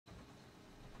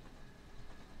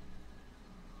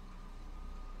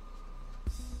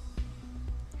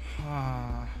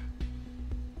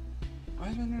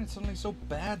turn suddenly so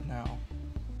bad now?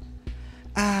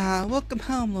 Ah, welcome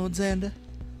home, Lord Xander.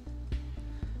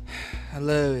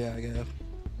 Hello, Iago.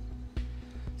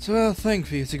 So I'll thank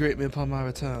for you to greet me upon my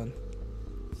return.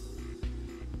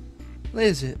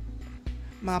 Lizzie,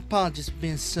 my apologies for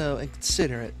being so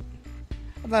inconsiderate.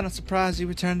 I'm not surprised you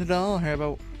returned at all. Heard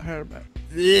about.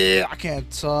 Yeah, I can't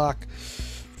talk.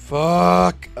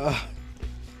 Fuck.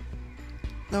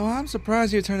 No, I'm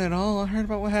surprised you returned at all. I heard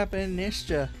about what happened in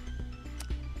Nistra.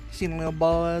 Seen the little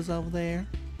boys over there?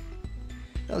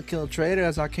 They'll kill a traitor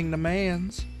as our king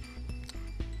demands.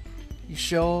 You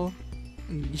sure?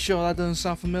 You sure that doesn't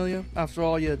sound familiar? After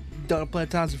all, you've done it plenty of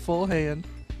times beforehand.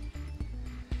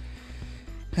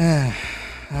 I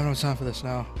have no time for this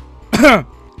now. I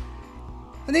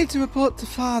need to report to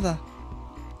father.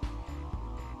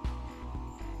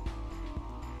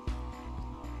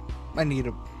 I need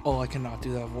a... Oh, I cannot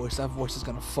do that voice. That voice is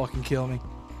gonna fucking kill me.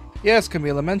 Yes,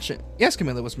 Camilla mentioned. Yes,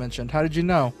 Camilla was mentioned. How did you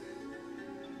know?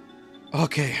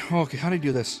 Okay, how do you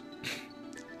do this?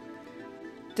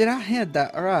 Did I hear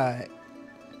that right?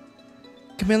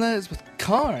 Camilla is with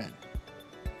Karin.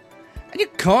 I knew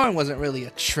Karin wasn't really a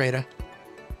traitor.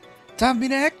 Time for me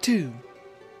to act too.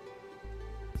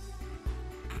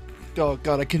 Oh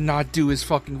god, I cannot do his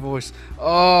fucking voice.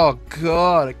 Oh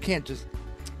god, I can't just...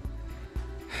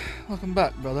 Welcome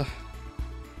back, brother.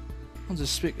 I'll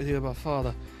just speak with you about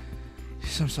father. He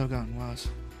seems so gotten wise.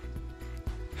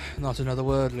 Not another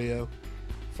word, Leo.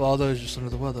 Father is just under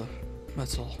the weather.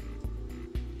 That's all.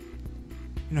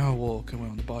 You know how war can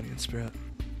win on the body and spirit.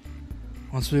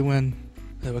 Once we win,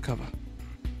 they recover.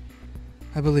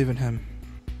 I believe in him.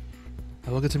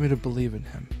 I will continue to believe in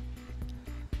him.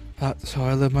 That's how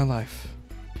I live my life.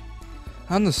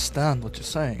 I understand what you're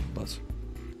saying, but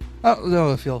I don't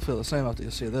know if you'll feel the same after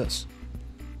you see this.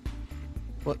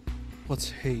 What's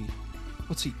he?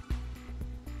 What's he?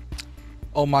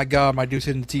 Oh my god, my dude's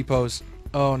hitting the T-pose.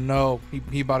 Oh no,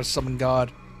 he about to summon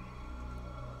God.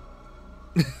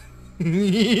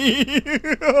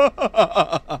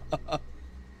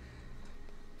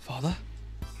 Father?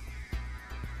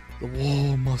 The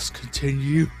war must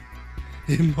continue.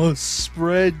 It must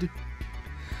spread.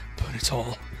 Burn it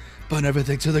all. Burn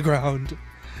everything to the ground.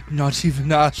 Not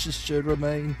even ashes should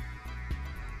remain.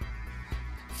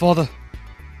 Father,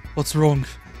 what's wrong?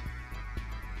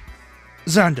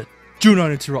 Xander, do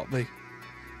not interrupt me.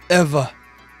 Ever.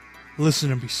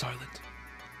 Listen and be silent.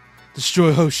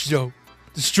 Destroy Hoshido.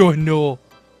 Destroy Nor.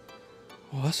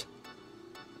 What?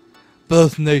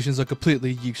 Both nations are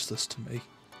completely useless to me.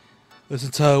 This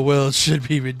entire world should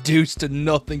be reduced to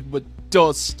nothing but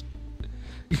dust.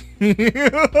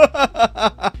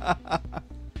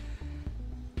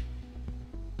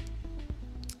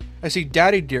 I see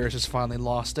Daddy Dearest has finally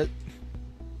lost it.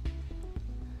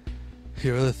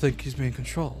 You really think he's being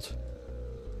controlled?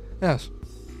 Yes.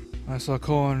 I saw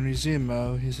Cole in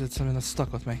Rizimo. He said something that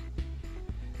stuck with me.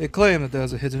 He claimed that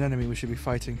there's a hidden enemy we should be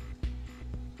fighting.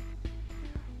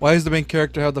 Why does the main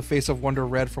character have the face of Wonder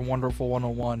Red from Wonderful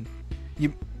 101?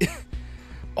 You...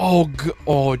 Oh,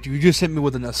 you just hit me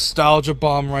with a nostalgia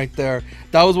bomb right there.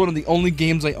 That was one of the only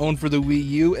games I owned for the Wii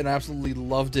U, and I absolutely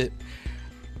loved it.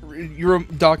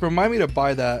 Doc, remind me to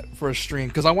buy that for a stream,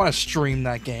 because I want to stream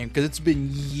that game, because it's been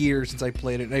years since I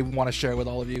played it, and I want to share it with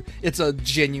all of you. It's a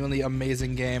genuinely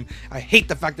amazing game. I hate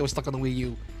the fact that it was stuck on the Wii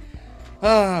U.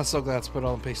 Ah, so glad it's put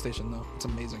on PlayStation, though. It's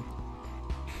amazing.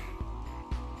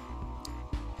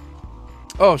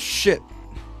 Oh, shit.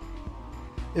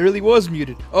 It really was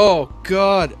muted. Oh,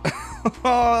 God.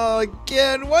 Oh,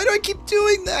 again. Why do I keep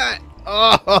doing that?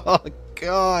 Oh,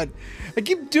 God. I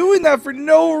keep doing that for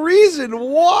no reason.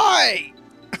 Why?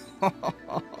 I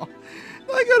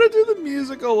gotta do the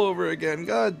music all over again.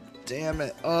 God damn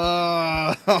it.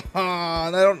 And I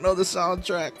don't know the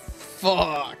soundtrack.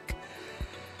 Fuck.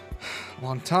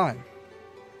 Long time.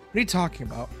 What are you talking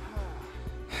about?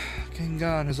 King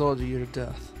Gon has ordered you to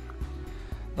death.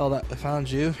 All that I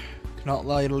found you cannot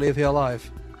allow you to live here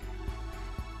alive.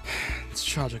 It's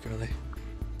tragic, really.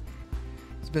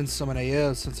 It's been so many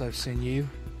years since I've seen you.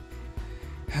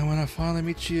 And when I finally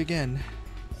meet you again,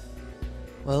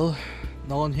 well,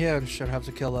 no one here should have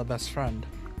to kill their best friend.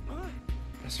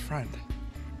 Best friend?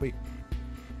 Wait,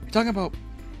 you're talking about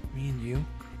me and you?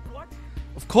 What?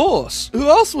 Of course! Who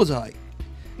else would I?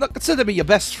 Not consider me your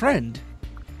best friend.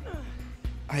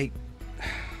 I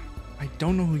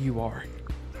don't know who you are.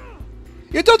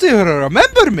 You don't even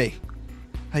remember me!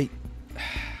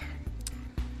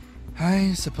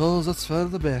 I suppose that's for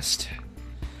the best.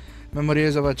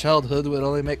 Memories of our childhood will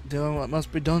only make doing what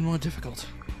must be done more difficult.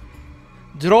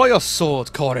 Draw your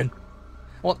sword, Corin.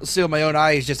 I want to see with my own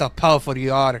eyes just how powerful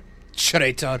you are,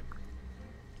 traitor.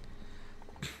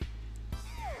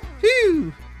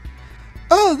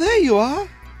 Oh, there you are.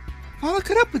 Finally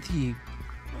caught up with you.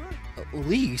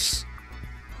 Elise?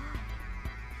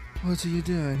 What are you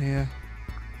doing here?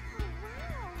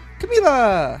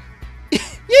 Camila! Yay!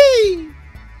 I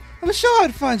was sure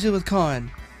I'd find you with Con.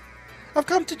 I've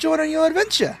come to join on your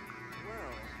adventure.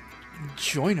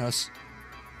 Join us?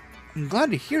 I'm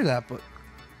glad to hear that, but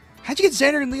how'd you get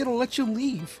Xander and Leo to let you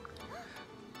leave?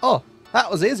 Oh,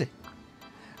 that was easy.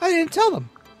 I didn't tell them.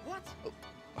 What?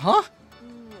 Huh?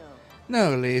 No.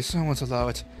 No, Elise, I won't allow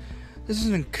it. This is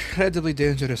an incredibly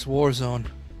dangerous war zone.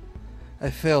 I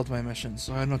failed my mission,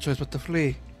 so I had no choice but to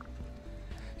flee.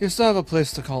 You still have a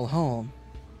place to call home.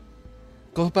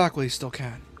 Go back while you still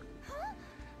can.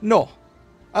 No,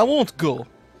 I won't go.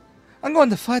 I'm going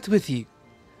to fight with you.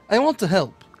 I want to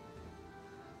help.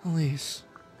 Elise.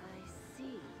 I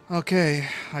see. Okay,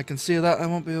 I can see that I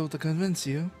won't be able to convince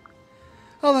you.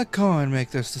 I'll let Cohen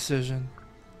make this decision.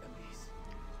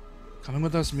 Coming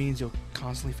with us means you'll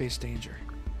constantly face danger.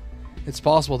 It's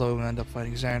possible that we'll end up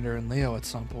fighting Xander and Leo at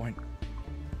some point.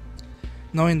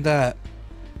 Knowing that,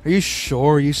 are you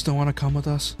sure you still want to come with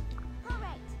us? All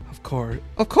right. Of course.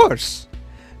 Of course!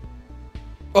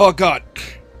 Oh god!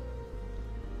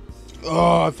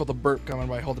 Oh, I felt a burp coming,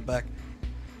 but I hold it back.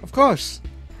 Of course!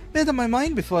 Made up my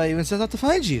mind before I even set out to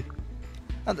find you.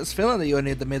 I had this feeling that you would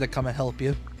need me to come and help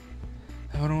you.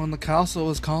 Everyone in the castle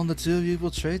was calling the two of you evil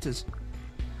traitors.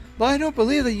 But I don't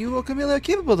believe that you or Camilla are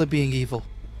capable of being evil.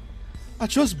 I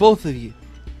trust both of you.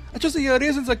 I trust that your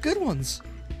reasons are good ones.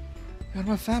 You're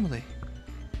my family.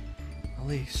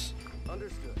 Elise.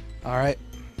 Understood. Alright.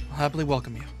 I'll happily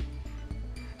welcome you.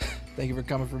 Thank you for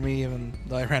coming for me even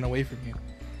though I ran away from you.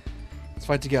 Let's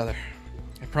fight together.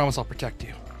 I promise I'll protect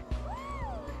you.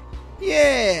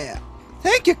 Yeah!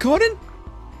 Thank you, Conan!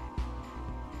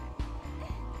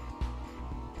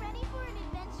 Ready for an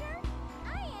adventure?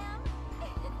 I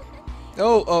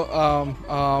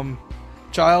am.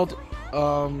 Child,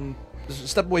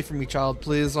 step away from me, child,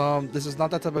 please. This is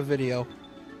not that type of video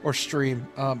or stream.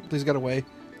 Please get away.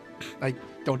 I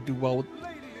don't do well with...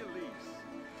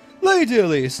 Lady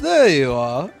Elise, there you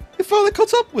are. You finally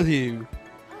caught up with you.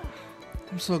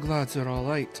 I'm so glad you're all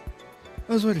right.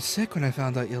 I was worried sick when I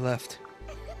found out you left.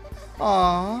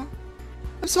 Aww.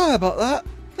 I'm sorry about that.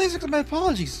 Please accept my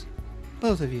apologies.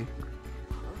 Both of you.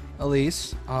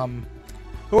 Elise,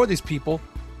 who are these people?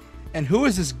 And who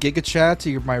is this Giga Chad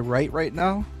to my right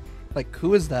now? Like,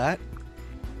 who is that?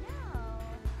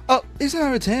 Oh, these are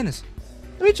our retainers.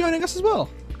 They'll be joining us as well.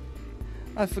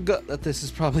 I forgot that this is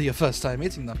probably your first time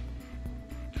meeting them.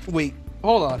 Wait,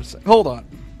 hold on a sec. Hold on.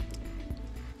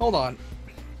 Hold on.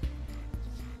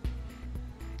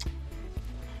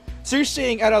 So you're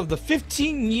saying out of the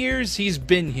 15 years he's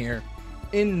been here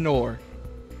in Nor,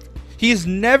 he's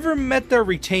never met their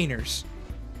retainers?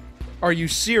 Are you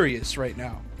serious right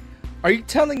now? Are you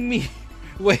telling me...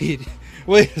 Wait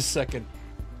a second.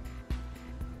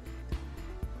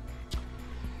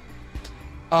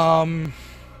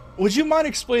 Would you mind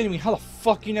explaining to me how the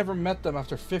fuck you never met them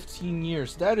after 15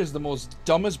 years? That is the most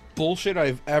dumbest bullshit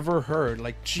I've ever heard.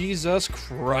 Like, Jesus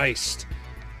Christ.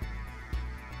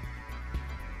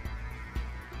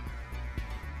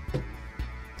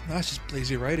 That's just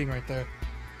lazy writing right there.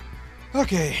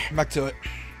 Okay, back to it.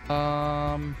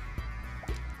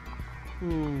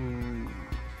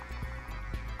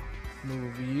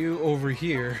 Move you over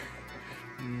here.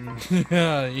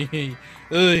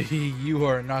 You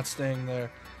are not staying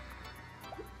there.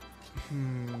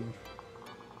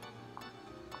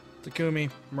 Takumi,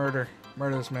 murder.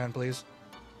 Murder this man, please.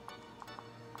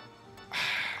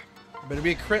 Better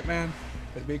be a crit, man.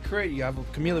 Better be a crit. You have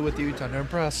Camila with you. Time to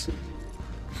impress.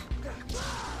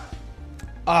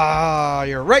 Ah,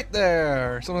 you're right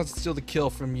there. Someone has to steal the kill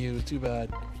from you. Too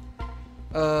bad.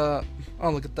 Oh,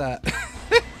 look at that.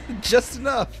 Just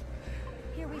enough.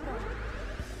 Here we go.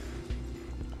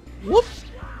 Whoops.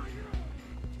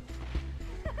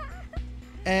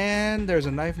 And there's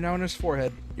a knife now in his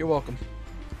forehead. You're welcome.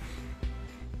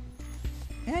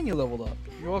 And you leveled up.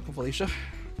 You're welcome, Felicia.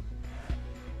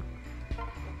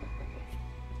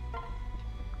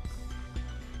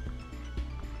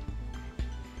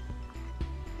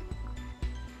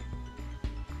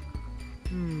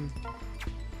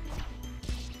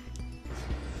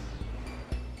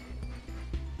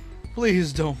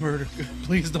 Please don't murder.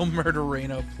 Please don't murder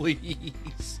Reina.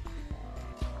 Please.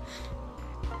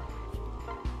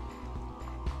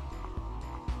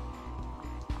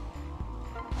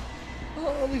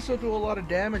 Well, at least I'll do a lot of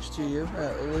damage to you.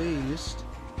 At least.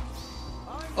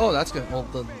 Oh, that's good. Well,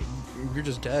 you're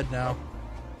just dead now.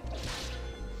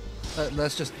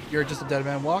 That's just, you're just a dead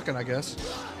man walking, I guess.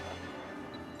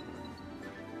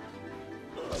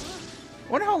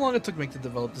 wonder how long it took me to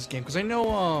develop this game, because I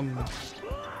know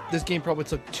this game probably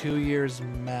took 2 years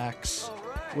max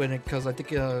when it, because I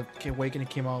think Awakening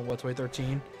came out what,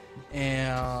 2013,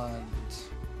 and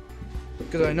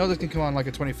because I know this can come out like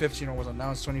in 2015 or was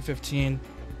announced 2015,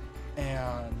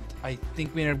 and I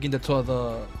think we ended up getting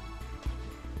the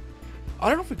I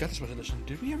don't know if we got the special edition.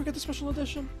 Did we ever get the special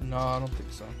edition? No, I don't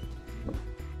think so.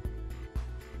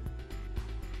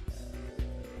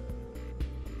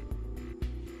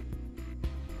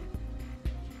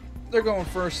 They're going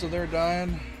first, so they're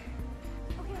dying.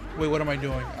 Wait, what am I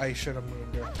doing? I should have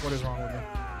moved there. What is wrong with me?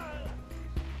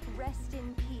 Rest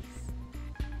in peace.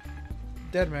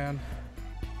 Dead man.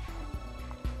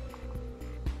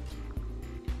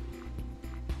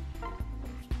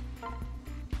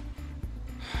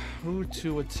 Who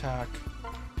to attack?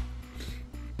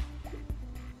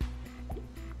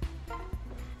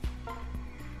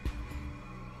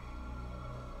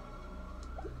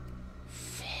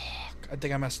 I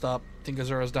think I messed up. I think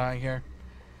Azura's dying here.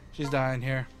 She's dying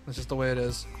here. That's just the way it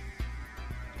is.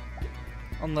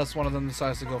 Unless one of them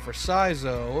decides to go for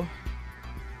Saizo,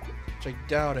 which I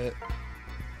doubt it.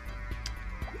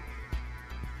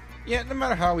 Yeah, no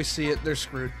matter how we see it, they're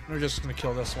screwed. We're just gonna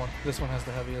kill this one. This one has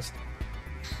the heaviest.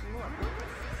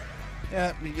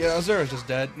 Yeah, Azura's just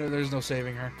dead. No, there's no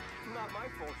saving her. Not my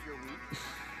fault you're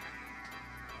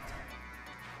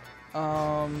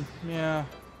weak. Yeah.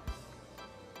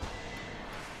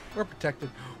 We're protected.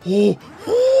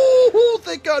 Oh,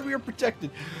 thank God we are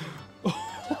protected.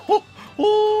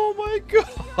 Oh my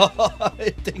God.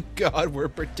 Thank God we're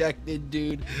protected,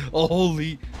 dude.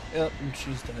 Holy. Yep,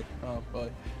 she's dead. Oh boy.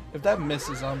 If that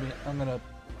misses, I'm gonna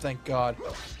thank God.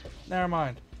 Never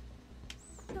mind.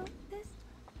 So this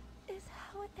is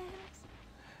how it ends.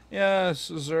 Yes,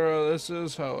 Azura, this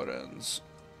is how it ends.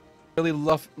 Really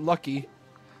lucky.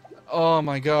 Oh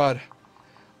my God.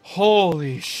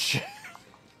 Holy shit.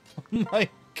 Oh my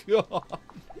God.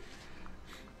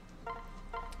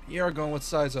 You're going with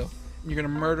Saizo. You're gonna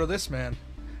murder this man.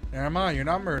 Never mind, you're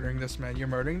not murdering this man. You're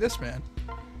murdering this man.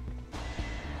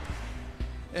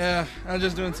 Yeah, I'm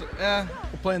just doing some. Yeah,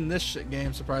 we're playing this shit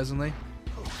game, surprisingly.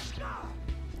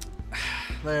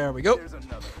 There we go. There's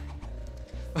another.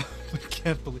 I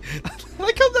can't believe. I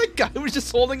like how that guy was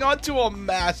just holding on to a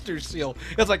master seal.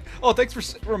 It's like, oh, thanks for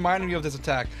reminding me of this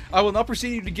attack. I will now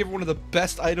proceed you to give one of the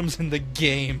best items in the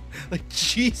game. Like,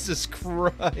 Jesus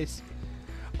Christ.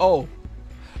 Oh.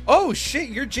 Oh, shit,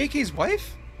 you're JK's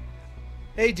wife?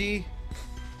 Hey, D.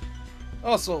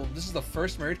 Oh, so this is the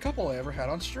first married couple I ever had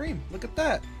on stream. Look at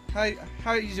that.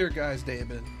 How's your guys' day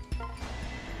been?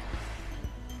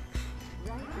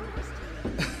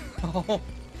 Oh.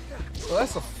 Well,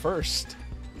 that's a first.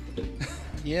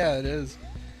 Yeah, it is.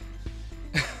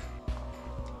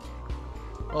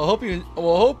 Well, I hope you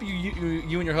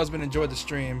and your husband enjoyed the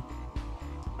stream.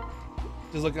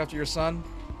 Just looking after your son.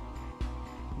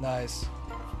 Nice.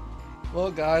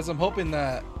 Well, guys, I'm hoping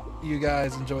that you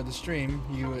guys enjoyed the stream.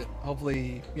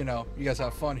 Hopefully, you guys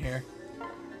have fun here.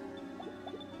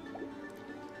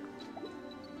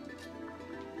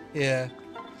 Yeah.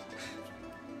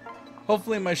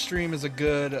 Hopefully my stream is a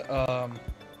good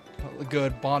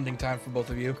bonding time for both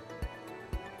of you.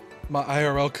 My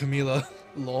IRL Camila.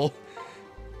 Lol.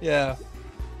 Yeah.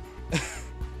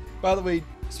 By the way,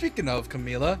 speaking of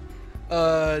Camila,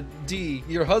 D,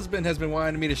 your husband has been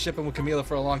wanting me to ship him with Camila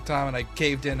for a long time, and I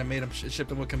caved in and made him ship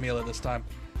him with Camila this time.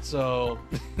 So,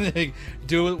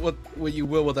 do what you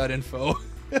will with that info.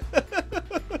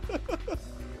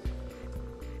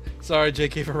 Sorry,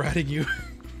 JK, for ratting you.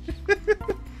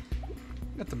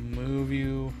 Got to move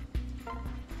you.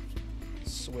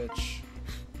 Switch.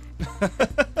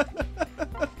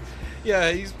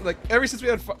 Yeah, he's like ever since we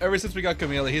got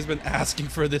Camila, he's been asking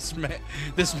for this man.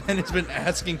 This man has been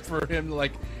asking for him to,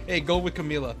 like, hey, go with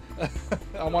Camila.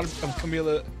 I want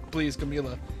Camila, please,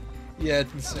 Camila. Yeah,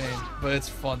 it's insane, but it's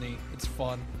funny. It's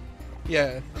fun.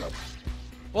 Yeah.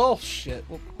 Well, shit.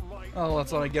 Well, oh,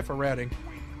 that's what I get for ratting.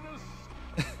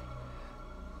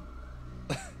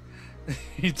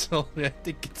 He told me I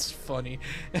think it's funny.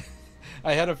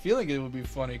 I had a feeling it would be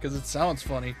funny because it sounds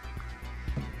funny.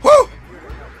 Woo!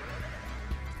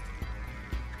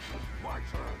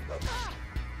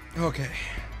 Okay.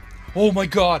 Oh my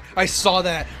God! I saw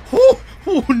that. Oh,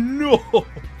 oh no!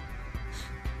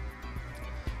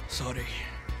 Sorry,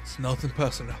 it's nothing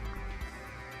personal.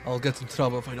 I'll get in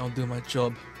trouble if I don't do my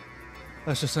job.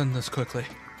 Let's just end this quickly.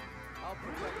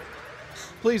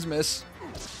 Please, miss.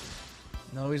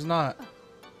 No, he's not.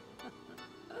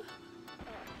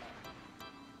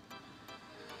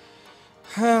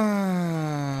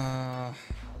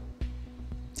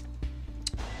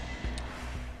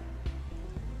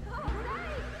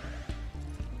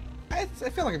 I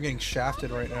feel like I'm getting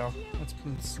shafted right now.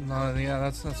 That's not, yeah,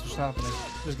 that's what's happening.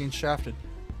 Just getting shafted.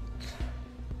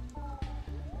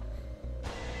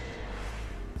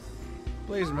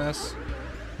 Please, miss.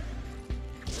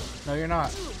 No, you're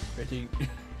not. You're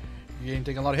getting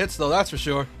taking a lot of hits, though. That's for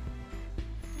sure.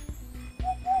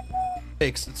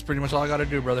 It's pretty much all I gotta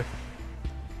do, brother.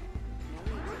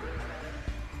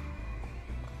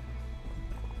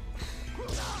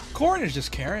 Corn is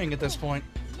just carrying at this point.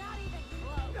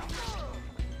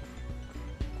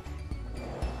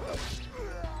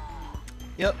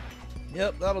 Yep.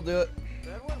 Yep, that'll do it.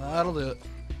 That'll do it.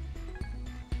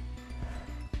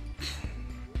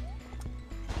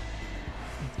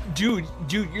 Dude,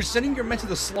 you're sending your men to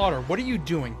the slaughter. What are you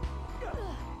doing?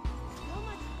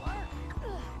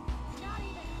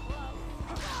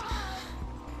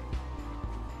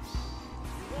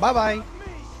 Bye-bye.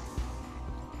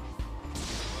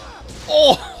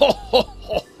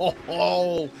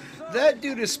 Oh, that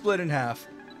dude is split in half.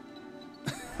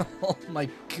 Oh my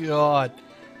god.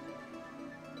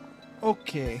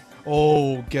 Okay.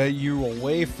 Oh, get you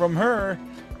away from her.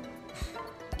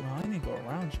 Oh, I need to go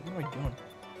around you. What am I doing?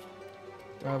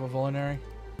 Do I have a vulnerary?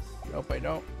 Nope, I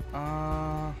don't.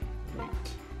 Wait.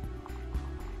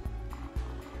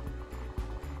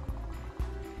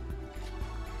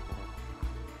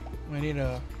 I need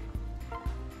to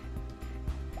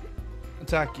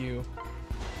attack you.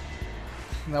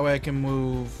 That way I can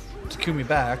move Takumi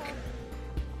back.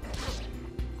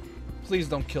 Please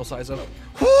don't kill Saizo.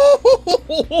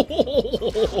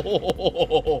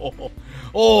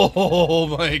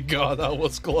 Oh my god, that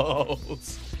was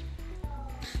close.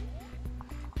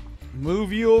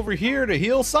 Move you over here to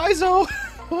heal Saizo.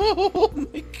 Oh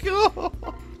my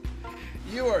god.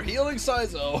 You are healing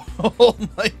Saizo. Oh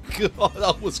my god,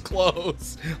 that was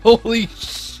close. Holy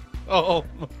sh... Oh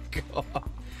my god.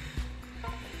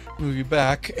 Move you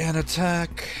back and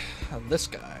attack this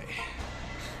guy.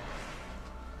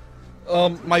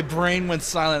 My brain went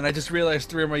silent and I just realized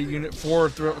three or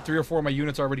four of my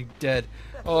units are already dead.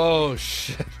 Oh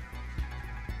shit.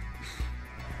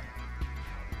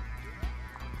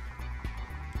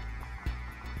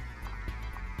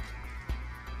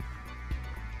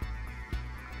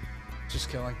 Just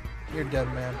killing. You're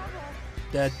dead, man.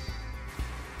 Dead.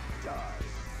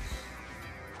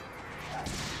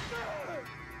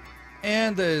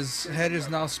 And his head is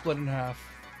now split in half.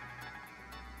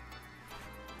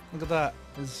 Look at that.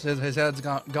 His head's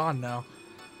gone now.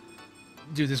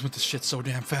 Dude, this went to shit so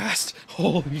damn fast.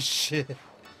 Holy shit.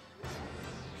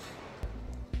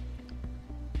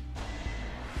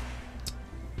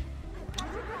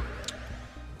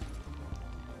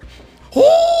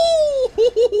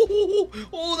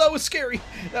 Oh, that was scary.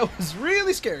 That was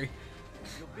really scary.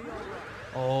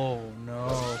 Oh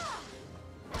no.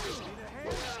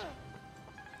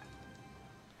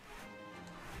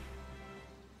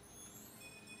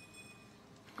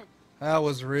 That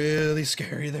was really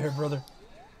scary there, brother.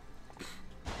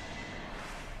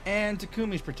 And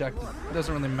Takumi's protected. It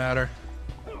doesn't really matter.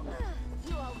 You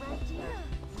all right, dear?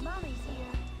 Mommy's here.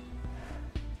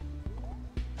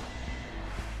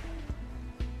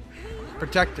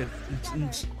 Protected.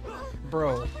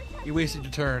 Bro, you wasted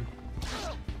your turn.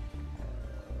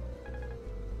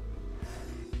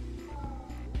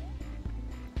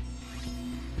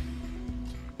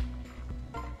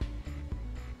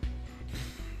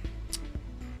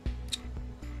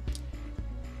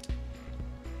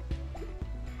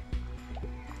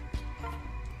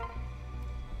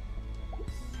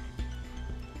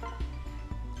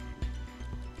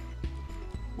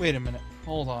 Wait a minute.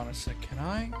 Hold on a sec. Can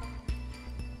I?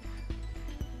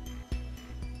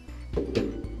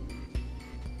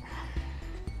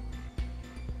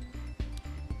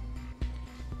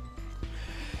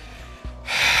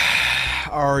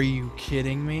 Are you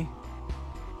kidding me?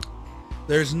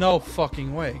 There's no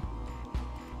fucking way.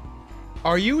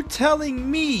 Are you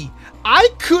telling me I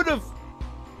could have...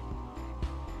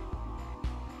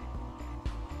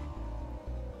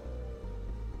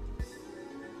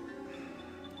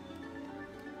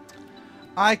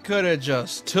 I could have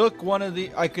just took one of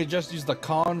the... I could just use the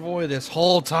convoy this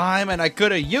whole time and I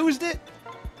could have used it?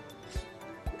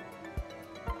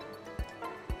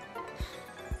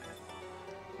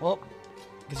 Well,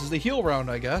 this is the heal round,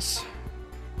 I guess.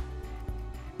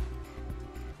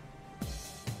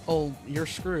 Oh, you're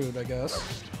screwed, I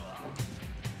guess.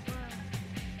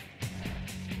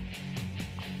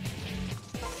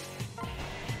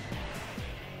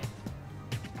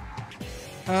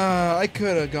 I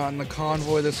could have gotten the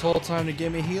convoy this whole time to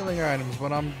give me healing items,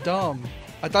 but I'm dumb.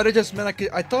 I thought it just meant I could.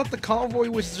 I thought the convoy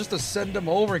was just to send them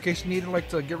over in case you needed like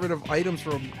to get rid of items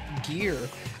from gear.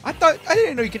 I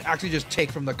didn't know you can actually just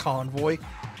take from the convoy.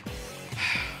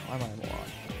 I might have a lot.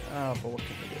 But what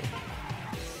can we do?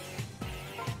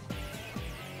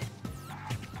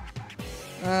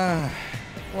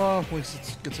 Well, at least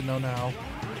it's good to know now.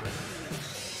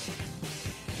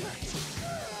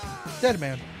 Dead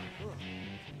man.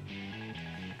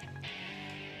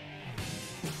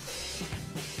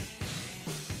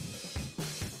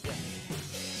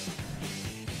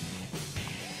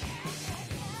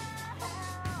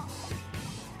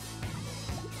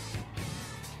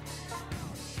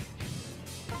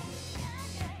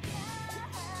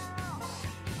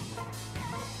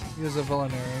 Use a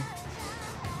villainary.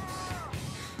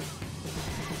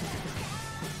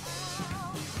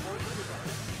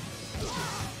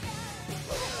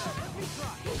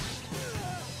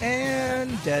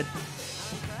 And dead.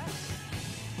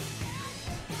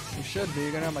 You should be.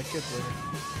 You're gonna have my kids later.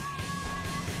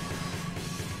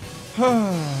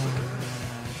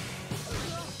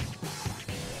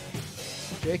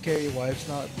 JK, your wife's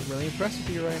not really impressed with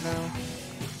you right now.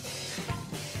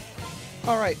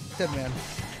 Alright, dead man.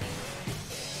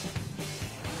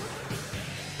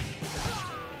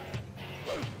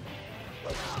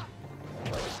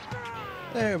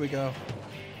 There we go.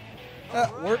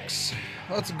 That works.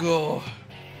 Let's go.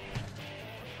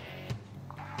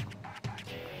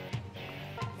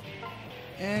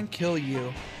 And kill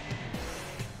you.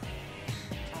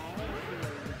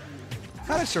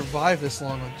 How'd I survive this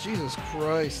long? Like, Jesus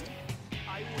Christ.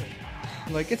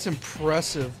 Like, it's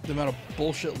impressive the amount of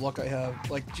bullshit luck I have.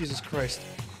 Like, Jesus Christ.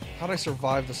 How'd I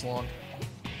survive this long?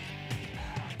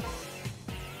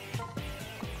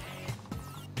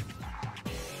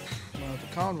 Well, the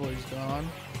convoy's gone.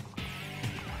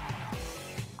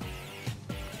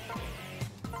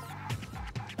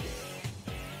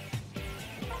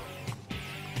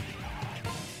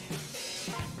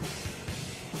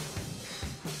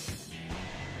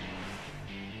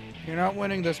 You're not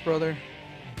winning this, brother.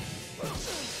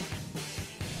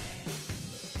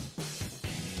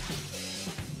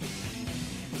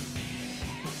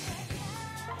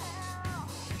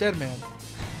 Dead man.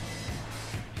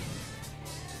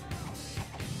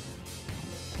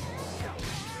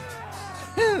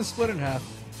 Split in half.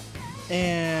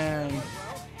 And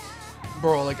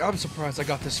bro, like, I'm surprised I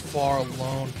got this far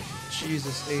alone.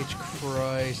 Jesus H.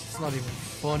 Christ. It's not even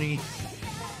funny.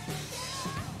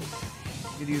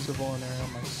 Could use a bow and arrow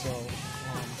myself.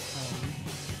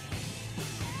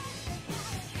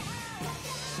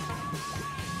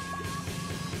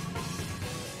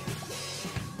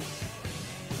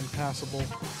 Impassable.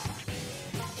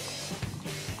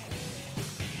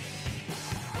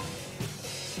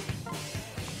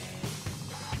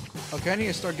 Okay, I need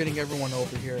to start getting everyone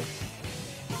over here.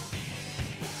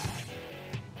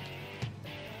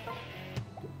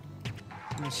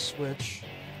 I'm gonna switch.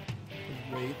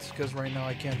 Wait, because right now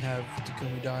I can't have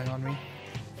Takumi dying on me.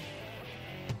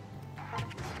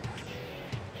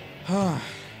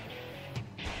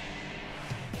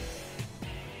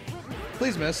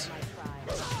 Please miss.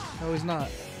 No, he's not.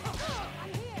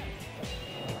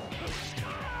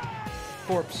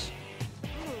 Corpse.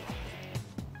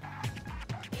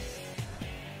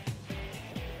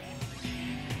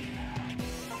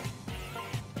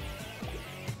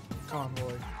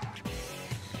 Convoy.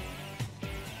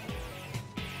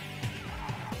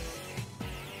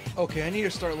 Okay, I need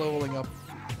to start leveling up.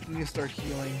 I need to start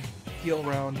healing. Heal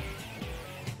round.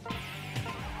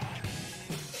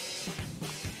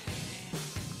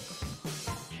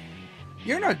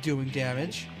 You're not doing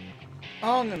damage.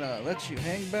 I'm gonna let you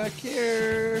hang back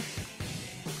here.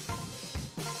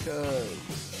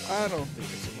 Because I don't think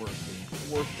it's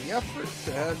worth the effort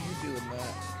to have you doing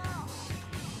that.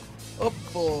 Oh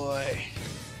boy.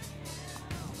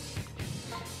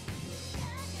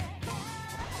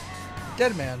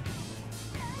 Dead man.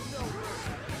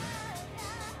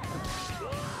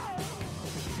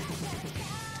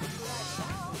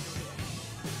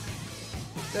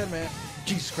 Dead man.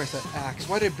 Jesus Christ, that axe.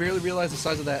 Why did I barely realize the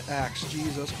size of that axe?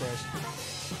 Jesus Christ.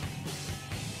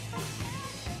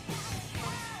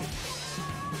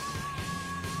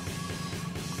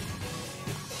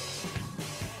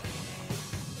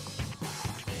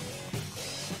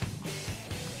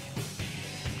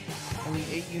 Only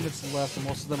 8 units left, and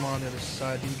most of them are on the other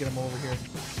side. Need to get them over here.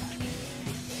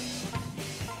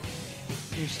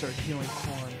 You start healing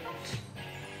corn.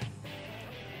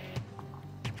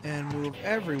 And move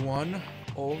everyone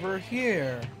over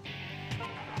here.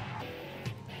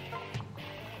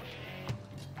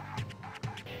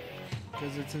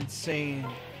 Because it's insane.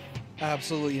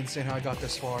 Absolutely insane how I got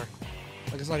this far.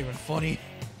 Like, it's not even funny.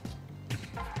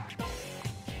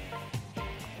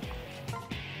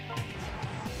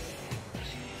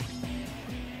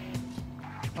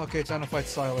 Okay, time to fight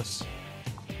Silas.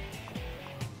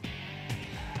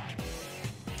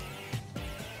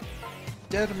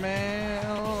 Dead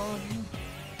man.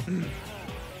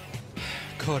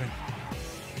 Caught him.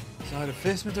 So I had to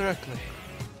face me directly.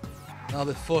 Now I'll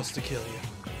be forced to kill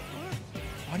you.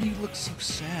 Why do you look so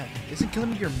sad? Isn't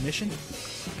killing me your mission?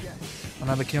 When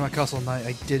I became a castle knight,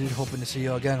 I did it hoping to see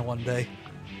you again one day.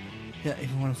 Yeah,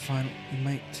 even when we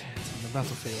might on the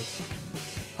battlefield.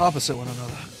 Opposite one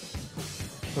another.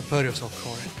 Prepare yourself,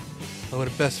 Corey. Though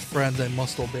the best friends I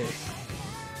must obey.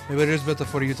 Maybe it is better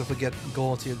for you to forget and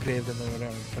go to your grave than to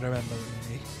remember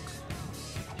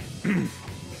me.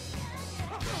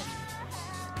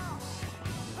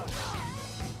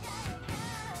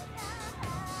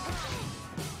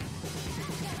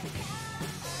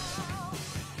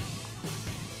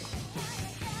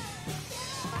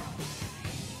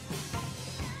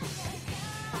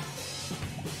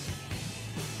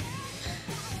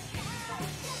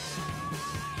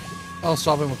 I'll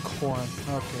stop him with corn.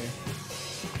 Okay.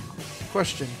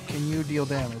 Question, can you deal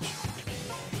damage?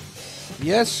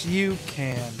 Yes, you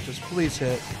can. Just please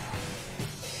hit.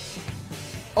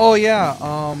 Oh yeah,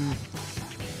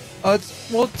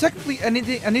 well technically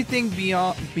anything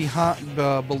below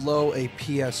a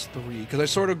PS3, because I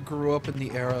sort of grew up in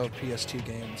the era of PS2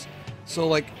 games. So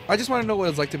like, I just want to know what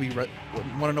it's like to be want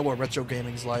to know what retro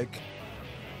gaming's like.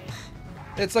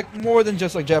 It's like more than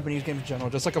just like Japanese games in general,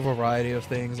 just like a variety of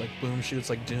things like boom shoots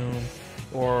like Doom,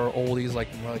 or oldies like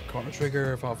Chrono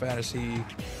Trigger, Final Fantasy,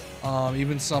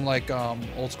 even some like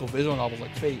old school visual novels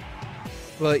like Fate.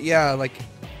 But yeah, like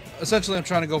essentially I'm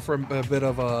trying to go for a bit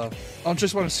of a, I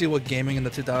just want to see what gaming in the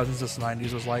 2000s and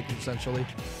 90s was like essentially.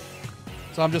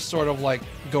 So I'm just sort of like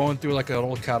going through like an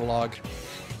old catalog.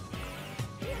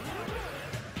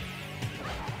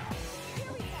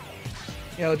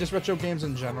 Yeah, just retro games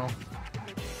in general.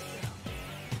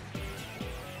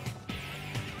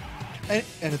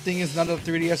 And the thing is, none of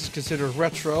the 3DS is considered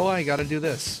retro. I gotta do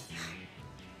this.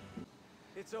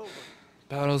 It's over.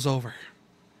 Battle's over.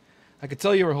 I could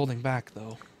tell you were holding back,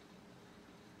 though.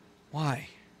 Why?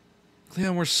 Clearly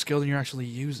I'm more skilled than you're actually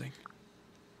using.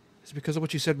 Is it because of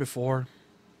what you said before?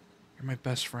 You're my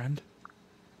best friend?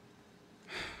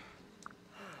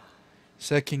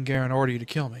 Said King Garen ordered you to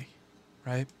kill me,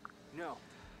 right? No.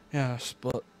 Yes,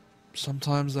 but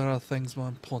sometimes there are things more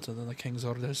important than the king's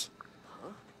orders.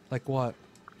 Like what?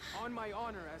 On my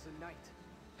honor as a knight.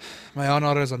 My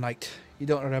honor as a knight. You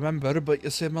don't remember, but you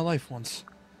saved my life once.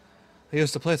 We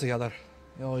used to play together.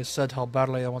 You always said how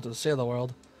badly I wanted to save the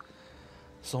world.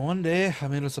 So one day, I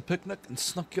made us a picnic and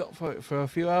snuck you up for a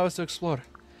few hours to explore.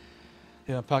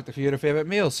 Even packed a few of your favourite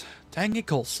meals. Tangy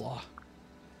coleslaw.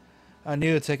 I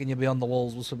knew taking you beyond the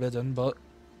walls was forbidden, but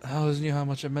I always knew how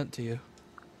much it meant to you.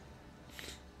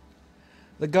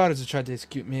 The guards had tried to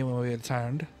execute me when we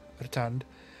returned,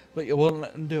 but you wouldn't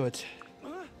let them do it.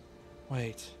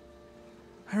 Wait.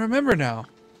 I remember now.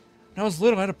 When I was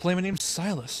little, I had a playmate named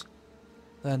Silas.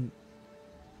 Then,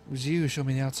 it was you who showed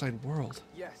me the outside world.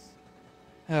 Yes.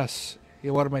 Yes,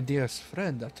 you are my dearest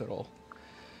friend, after all.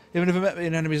 Even if I met my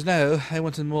enemies now, I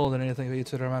wanted more than anything for you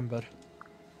to remember.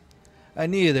 I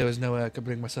knew there was no way I could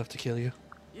bring myself to kill you.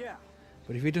 Yeah.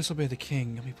 But if you disobey the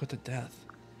king, you'll be put to death.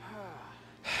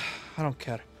 I don't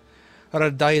care. I'd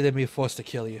rather die than be forced to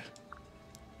kill you.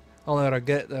 Only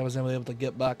regret that I was never able to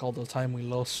get back all the time we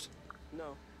lost.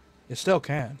 No. You still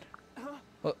can.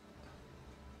 What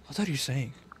are you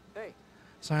saying? Hey.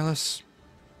 Silas,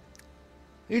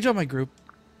 you join my group.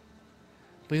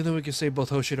 Believe that we can save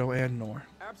both Hoshido and Nor.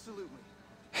 Absolutely.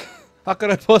 How could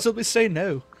I possibly say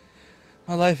no?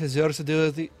 My life is yours to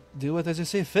do with as you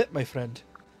see fit, my friend.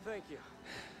 Thank you.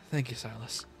 Thank you,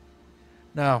 Silas.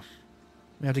 Now,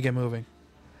 we have to get moving.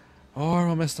 Or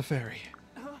we'll miss the ferry.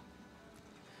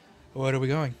 Where are we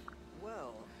going?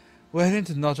 Well. We're heading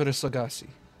to Tarturus Sagasi.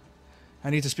 I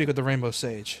need to speak with the Rainbow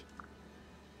Sage.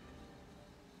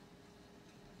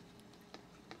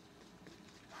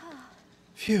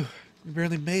 Phew, we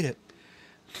barely made it.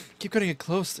 Keep cutting it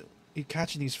close to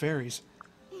catching these fairies.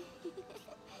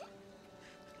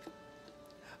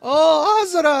 Oh,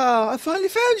 Azara! I finally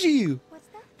found you! What's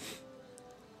that?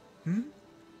 Hmm?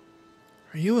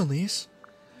 Are you Elise?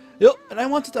 Yep, and I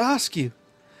wanted to ask you.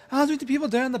 I was with the people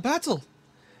there in the battle.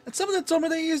 And some of them told me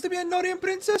that you used to be a Norian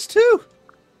princess too.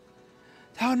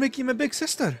 That would make you my big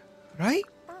sister, right?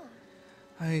 Ah.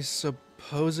 I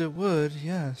suppose it would,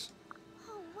 yes.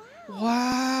 Oh,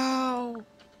 wow. Wow!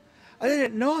 I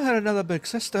didn't know I had another big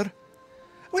sister.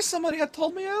 I wish somebody had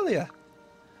told me earlier.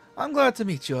 I'm glad to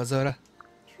meet you, Azura.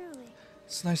 Truly.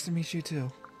 It's nice to meet you too.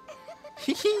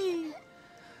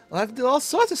 We'll have to do all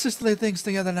sorts of sisterly things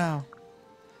together now.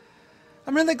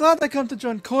 I'm really glad I came to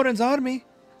join Corin's army.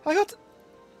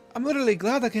 I'm literally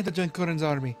glad I came to join Corin's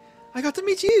army. I got to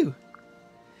meet you.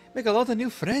 Make a lot of new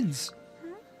friends.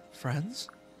 Huh? Friends?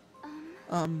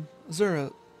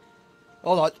 Zura.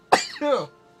 Hold on.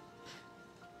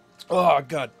 Oh,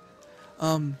 God.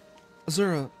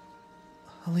 Zura.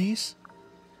 Elise?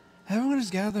 Everyone is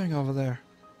gathering over there.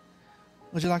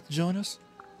 Would you like to join us?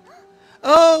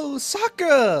 Oh,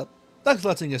 Sakura! Thanks for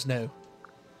letting us know.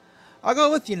 I'll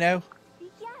go with you now.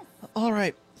 Yes.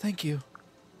 Alright, thank you.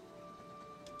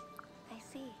 I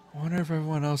see. I wonder if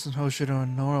everyone else in Hoshido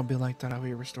and Nora will be like that after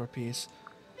we restore peace.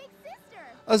 Big sister.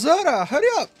 Azura, hurry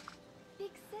up!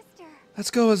 Big sister.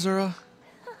 Let's go, Azura.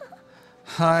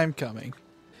 I'm coming.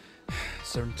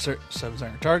 Seven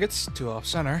center targets, 2 off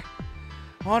center.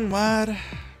 1 wide,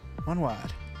 1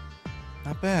 wide.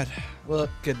 Not bad. Well,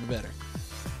 getting better.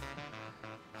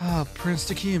 Ah, Prince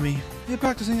Takumi. You're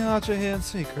practicing Acha here in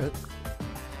secret.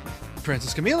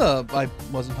 Princess Camilla, I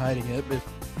wasn't hiding it, if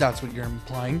that's what you're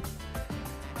implying.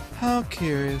 How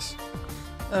curious.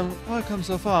 Why come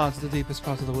so far to the deepest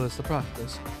part of the woods to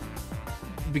practice?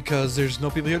 Because there's no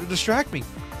people here to distract me.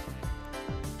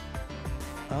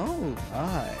 Oh,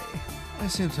 I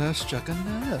seem to have struck a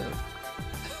nerve.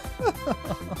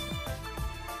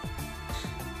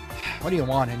 What do you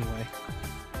want, anyway?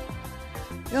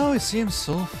 You always seem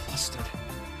so flustered.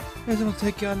 Maybe I'll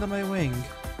take you under my wing.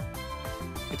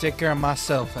 I take care of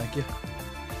myself, thank you.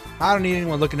 I don't need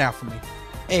anyone looking out for me.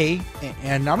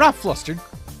 And I'm not flustered.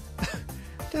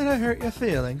 Did I hurt your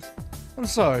feelings? I'm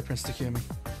sorry, Prince Takumi.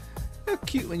 You're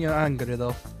cute when you're angry,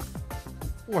 though.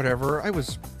 Whatever, I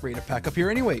was ready to pack up here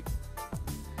anyway.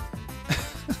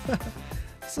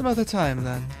 Some other time,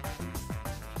 then.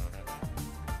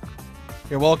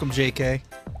 You're welcome, JK.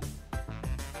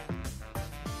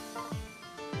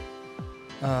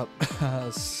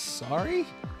 Sorry?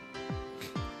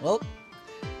 Well,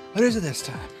 what is it this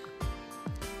time?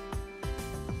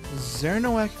 Is there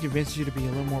no way I can convince you to be a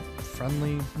little more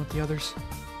friendly with the others?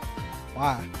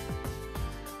 Why?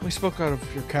 When we spoke out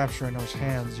of your capture in those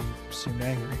hands, you seemed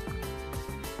angry.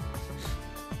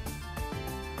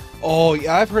 Oh,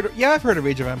 yeah, I've heard of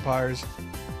Age of Empires.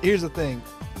 Here's the thing.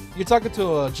 You're talking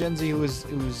to a Gen Z who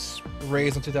was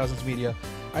raised on 2000s media.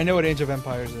 I know what Age of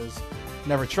Empires is.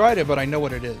 Never tried it, but I know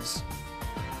what it is.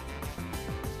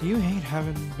 Do you hate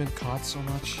having been caught so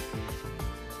much?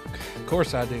 Of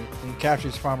course I do. Being captured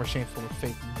is far more shameful than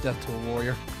fate and death to a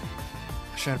warrior.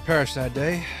 I should have perished that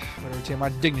day, but I retain my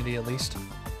dignity at least.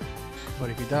 But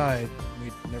if you died,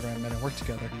 we'd never have met and worked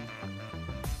together.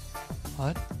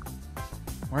 What?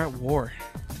 We're at war.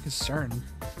 What's the concern?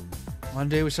 One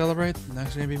day we celebrate, the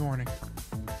next day be mourning.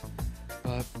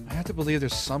 But I have to believe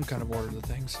there's some kind of order to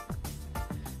things.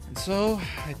 And so,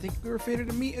 I think we were fated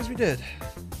to meet as we did.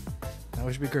 Now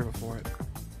we should be grateful for it.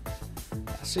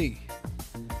 I see.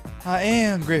 I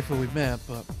am grateful we met,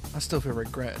 but I still feel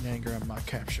regret and anger on my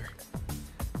capture.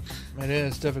 It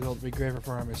is difficult to be grateful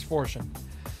for our misfortune,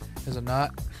 is it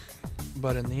not?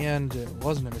 But in the end, it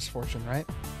wasn't a misfortune, right?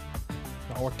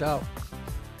 It all worked out.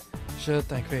 Should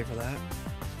thank fate for that.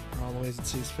 For all the ways it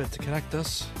sees fit to connect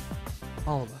us.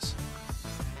 All of us.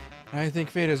 I think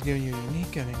fate has given you a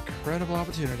unique and incredible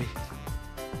opportunity.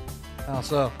 How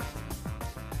so?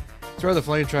 It's where the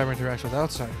Flame Tribe interacts with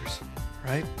outsiders,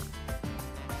 right?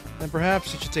 Then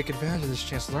perhaps you should take advantage of this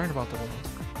chance to learn about the world.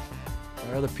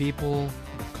 There are other people,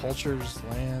 cultures,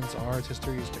 lands, arts,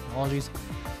 histories, technologies.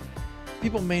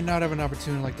 People may not have an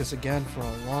opportunity like this again for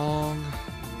a long,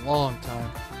 long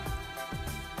time.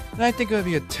 And I think it would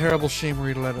be a terrible shame for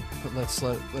you to let it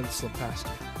slip past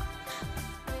you.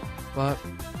 But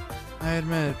I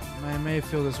admit, I may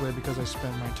feel this way because I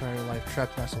spent my entire life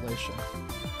trapped in isolation.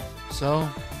 So,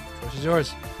 choice is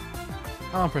yours.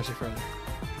 I won't press you further.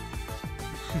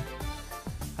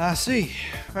 I see.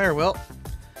 Very well.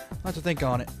 I'll have to think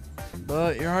on it.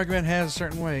 But your argument has a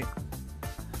certain weight.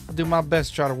 I'll do my best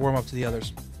to try to warm up to the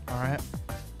others. Alright?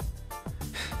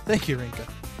 Thank you, Rinka.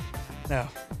 Now,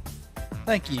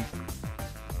 thank you.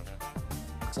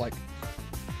 It's like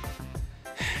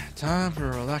time for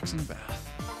a relaxing bath.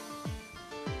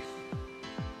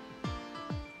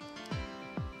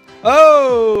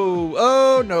 Oh!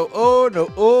 Oh no, oh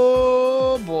no,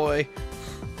 oh boy.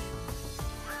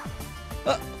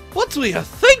 What were you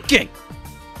thinking?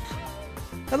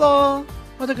 Hello,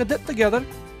 we'll take a dip together.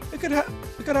 We could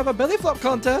have a belly flop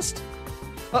contest.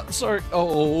 Sorry.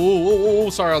 Oh,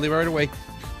 sorry, I'll leave right away.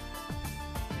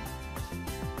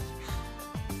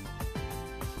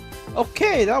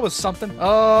 Okay, that was something.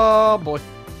 Oh boy.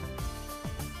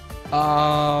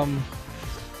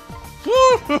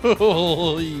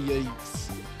 Yikes.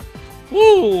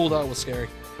 Woo, that was scary.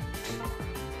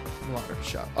 longer of a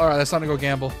shot. Alright, that's time to go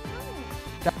gamble.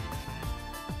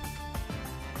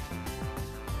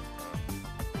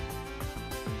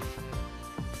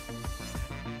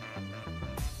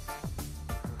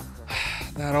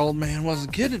 That old man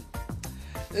wasn't kidding.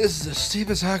 This is the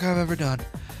steepest hack I've ever done.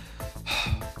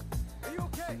 Are you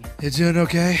okay? You doing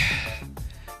okay?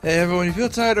 Hey everyone, if you feel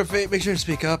tired or faint, make sure to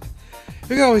speak up.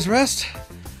 You can always rest.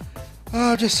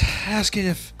 Just asking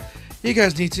if you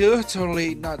guys need to.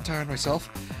 Totally not tired myself.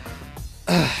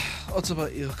 What's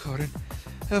about you, Corin?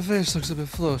 Your face looks a bit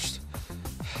flushed.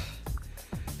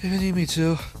 If you need me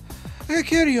to, I can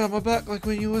carry you on my back like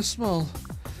when you were small.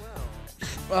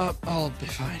 I'll be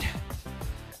fine.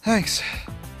 Thanks.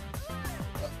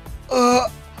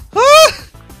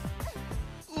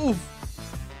 Oof.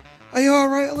 Are you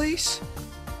alright, Elise?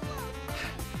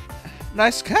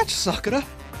 Nice catch, Sakura.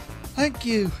 Thank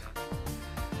you.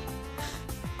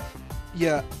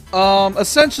 Yeah.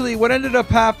 Essentially, what ended up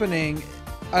happening...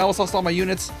 I almost lost all my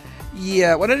units.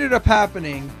 Yeah, what ended up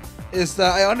happening is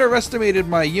that I underestimated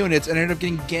my units and ended up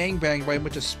getting gangbanged by a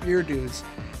bunch of spear dudes.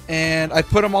 And I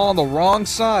put them all on the wrong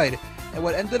side. And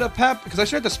what ended up happening... Because I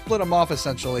tried to split them off,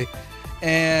 essentially.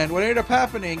 And what ended up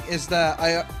happening is that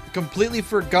I completely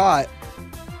forgot.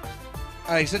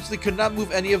 I essentially could not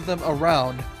move any of them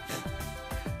around.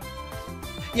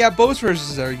 Yeah, bows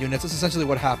versus their units. That's essentially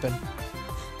what happened.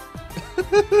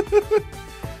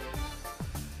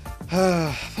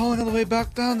 Falling all the way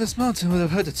back down this mountain would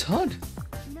have hurt a ton.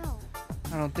 No.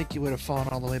 I don't think you would have fallen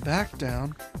all the way back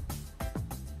down.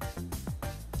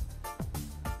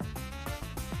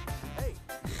 Hey.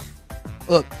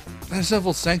 Look, there's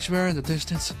several sanctuary in the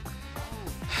distance.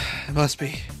 It must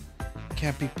be. It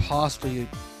can't possibly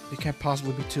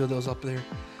be two of those up there.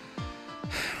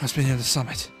 Must be near the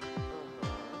summit.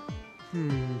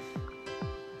 And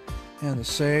the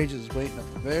sage is waiting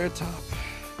at the very top.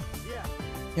 Yeah.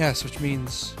 Yes, which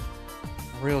means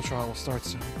the real trial will start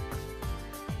soon.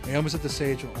 The almost at the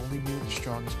sage will only meet the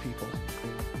strongest people.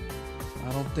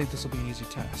 I don't think this will be an easy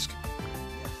task.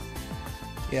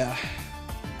 Yeah.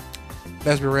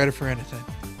 Best be ready for anything.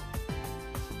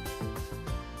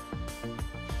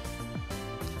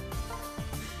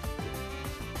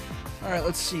 Alright,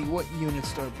 let's see what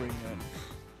units do I bring in.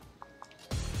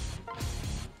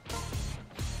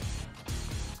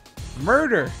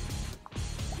 Murder!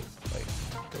 Wait,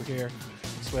 go here.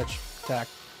 Switch. Attack.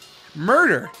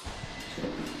 Murder!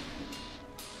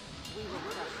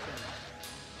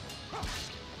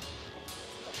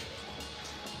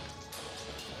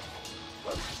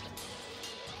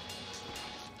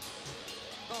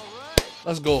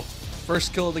 Let's go.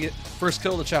 First kill of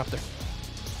the chapter.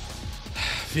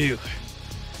 Phew.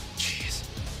 Jeez.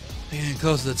 Getting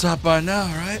close to the top by now,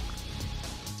 right?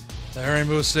 The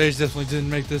rainbow stage definitely didn't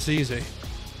make this easy.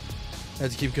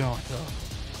 Had to keep going, though.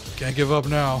 Can't give up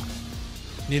now.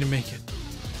 Need to make it.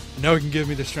 Now it can give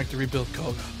me the strength to rebuild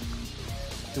Koga.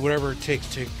 Do whatever it takes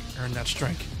to earn that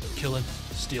strength. Killing,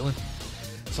 stealing.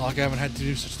 It's not like I haven't had to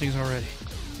do such things already.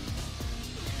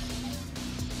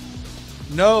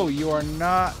 No, you are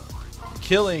not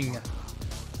killing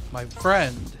my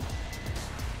friend.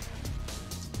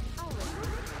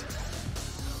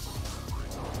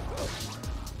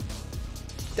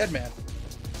 Dead man.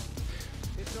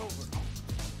 It's over.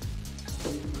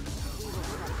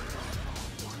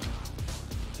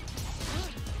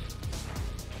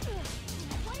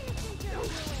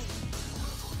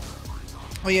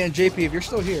 Oh yeah, and JP, if you're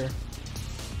still here.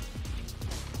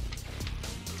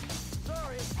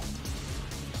 Sorry.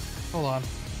 Hold on.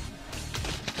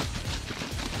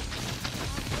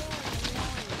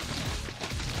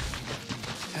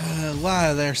 Why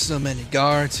are there so many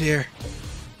guards here?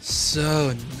 So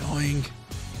annoying.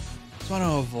 Just want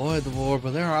to avoid the war,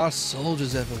 but there are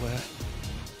soldiers everywhere.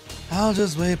 I'll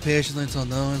just wait patiently until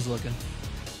no one's looking,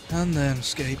 and then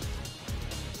escape.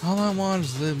 All I want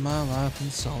is to live my life in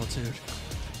solitude.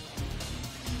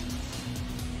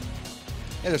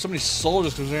 Yeah, there's so many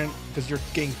soldiers because you're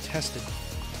getting tested.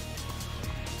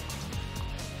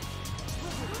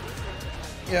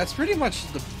 Yeah, it's pretty much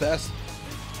the best.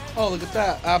 Oh, look at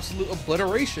that. Absolute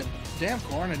obliteration. Damn,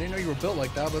 Corn, I didn't know you were built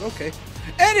like that, but okay.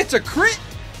 And it's a crit!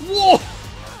 Whoa!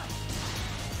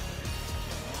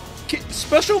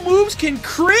 Special moves can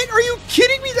crit? Are you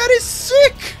kidding me? That is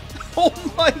sick! Oh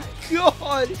my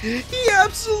god! He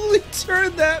absolutely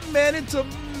turned that man into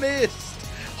mist!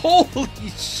 Holy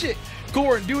shit!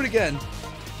 Corn, do it again.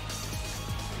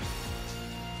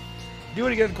 Do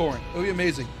it again, Corn. It'll be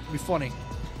amazing. It'll be funny.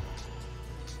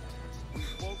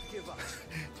 Won't give up.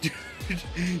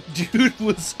 Dude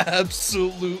was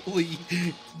absolutely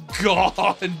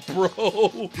gone,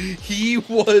 bro. He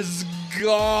was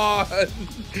god!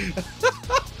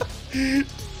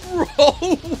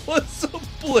 Bro was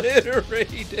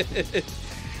obliterated.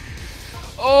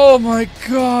 Oh my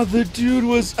god, the dude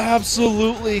was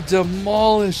absolutely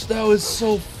demolished. That was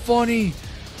so funny.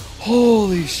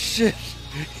 Holy shit.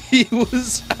 He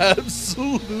was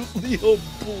absolutely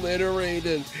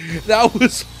obliterated. That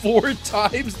was 4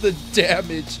 times the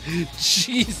damage.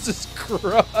 Jesus Christ.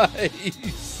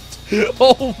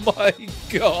 Oh my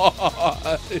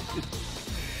god.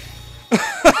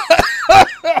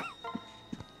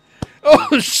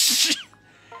 Oh shit.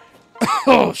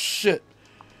 Oh shit.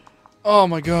 Oh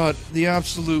my god. The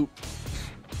absolute...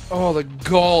 Oh, the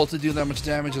gall to do that much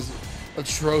damage is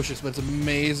atrocious, but it's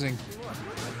amazing.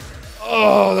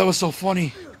 Oh, that was so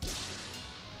funny.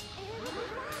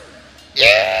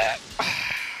 Yeah!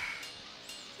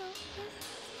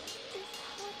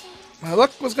 My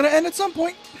luck was gonna end at some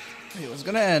point. It was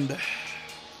gonna end.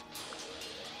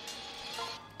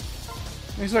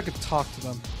 Maybe so I could talk to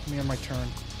them. Me on my turn.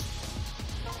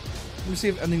 Let me see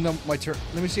if ending them my turn.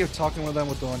 Let me see if talking with them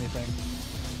would do anything.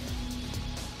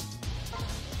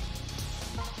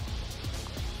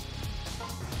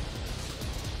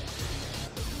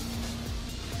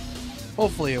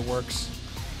 Hopefully it works.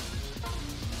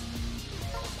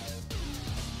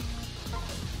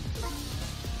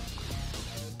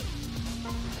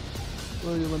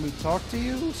 Will you let me talk to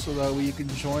you so that way you can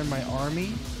join my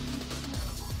army?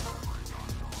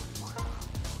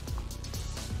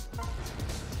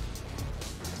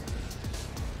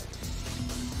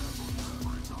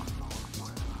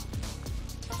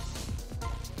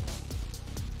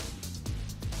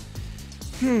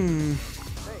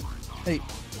 Hey,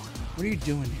 what are you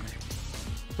doing here?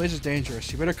 The place is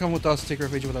dangerous. You better come with us to take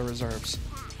refuge with our reserves.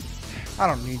 I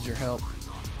don't need your help.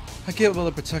 I'm capable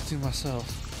of protecting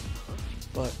myself.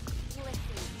 But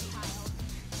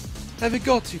have you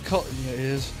got too caught in your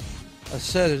ears? I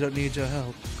said I don't need your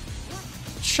help.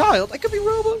 Child, I could be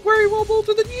very well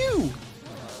older than you!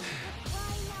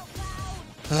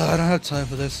 I don't have time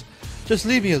for this. Just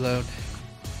leave me alone.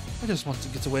 I just want to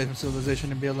get away from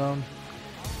civilization and be alone.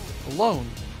 Alone?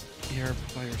 You're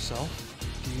by yourself?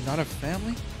 Do you not have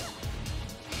family?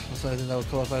 That's something that would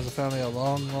qualify as a family a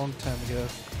long, long time ago.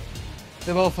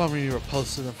 They've all found me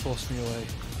repulsive and forced me away.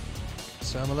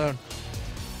 So I'm alone.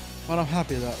 But I'm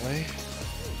happy that way.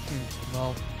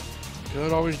 Well, you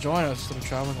could always join us instead of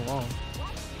traveling alone.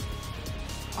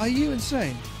 Are you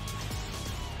insane?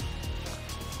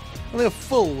 Only a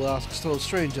fool will ask a total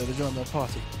stranger to join their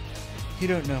party. You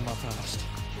don't know my past.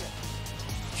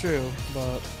 True,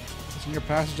 but what's in your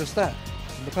past is just that.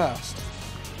 In the past.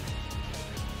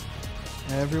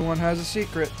 Everyone has a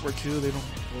secret or two they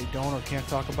don't or can't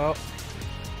talk about.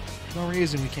 No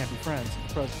reason we can't be friends in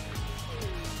the present.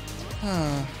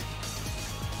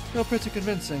 You're pretty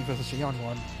convincing for such a young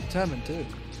one. Determined too.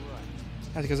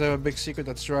 That's because I have a big secret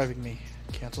that's driving me.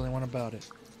 Can't tell anyone about it.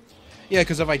 Yeah,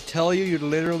 because if I tell you, you'd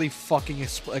literally fucking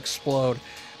explode.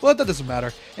 Well, that doesn't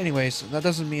matter. Anyways, that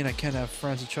doesn't mean I can't have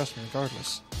friends who trust me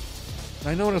regardless. And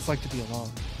I know what it's like to be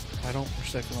alone. I don't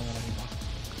wish that feeling on anyone.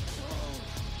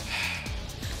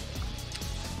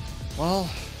 Well,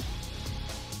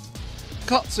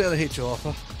 can't say I hate your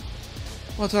offer.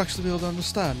 Well, to actually be able to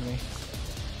understand me.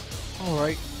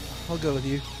 Alright, I'll go with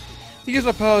you. You use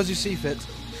my power as you see fit.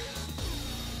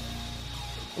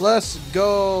 Let's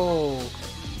go!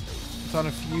 I'm trying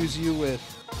to fuse you with...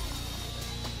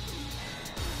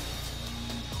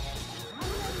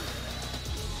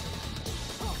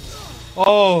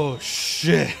 Oh,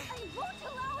 shit!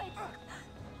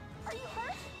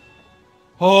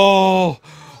 Oh!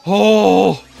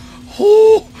 Oh!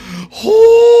 Oh!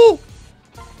 Oh!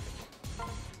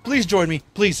 Please join me,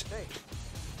 please.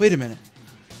 Wait a minute.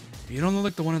 You don't look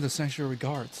like the one in the sanctuary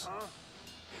guards.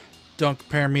 Don't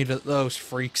compare me to those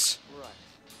freaks.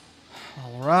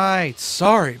 Alright,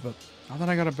 sorry, but now that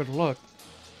I got a better look,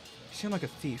 you seem like a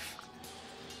thief.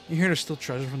 You here to steal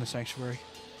treasure from the sanctuary?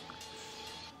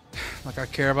 Like I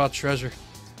care about treasure.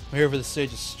 I'm here for the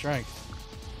sage's strength.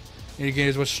 Need to gain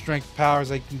as much strength powers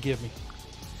they can give me.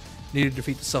 Need to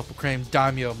defeat the self-proclaimed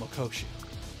Daimyo Makoshu.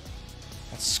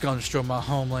 That scum destroyed my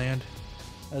homeland.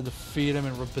 I had to defeat him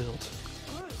and rebuild.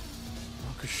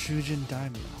 Makoshujin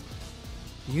Daimyo.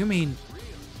 You mean...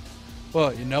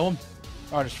 What, you know him?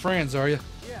 Aren't his friends, are you?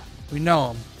 Yeah. We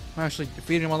know him. I actually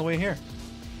defeated him on the way here.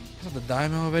 He's not the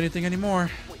Daimyo of anything anymore.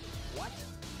 Wait, what?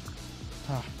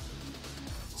 Huh.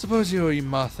 Suppose you owe you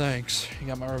my thanks. You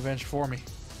got my revenge for me.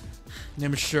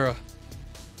 Name is Shura.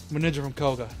 I'm a ninja from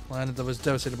Koga, land that was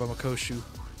devastated by Makoshu.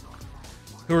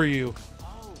 Who are you?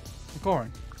 Oh. I'm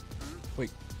Korin. Wait,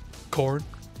 Korin?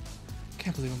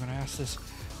 Can't believe I'm gonna ask this.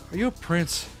 Are you a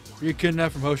prince? Were you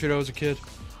kidnapped from Hoshido as a kid?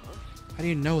 How do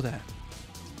you know that?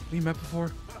 We met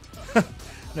before?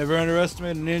 Never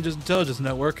underestimate a ninja's intelligence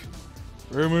network.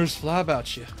 Rumors fly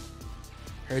about you.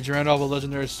 Heard you ran off a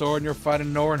legendary sword and you're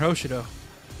fighting Nor and Hoshido.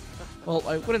 Well,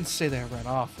 I wouldn't say they ran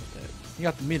off with it. You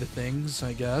got the meat of things,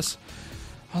 I guess.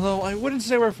 Although, I wouldn't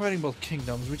say we're fighting both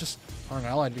kingdoms. We just aren't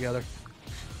allied together.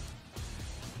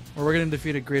 Or we're going to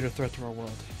defeat a greater threat to our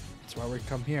world. That's why we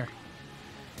come here.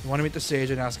 We want to meet the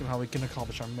sage and ask him how we can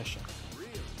accomplish our mission.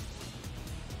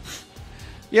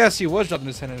 Yes, he was dropping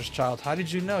his hand as a child. How did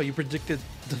you know? You predicted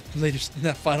the latest in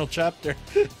that final chapter.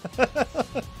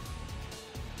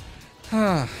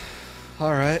 Alright.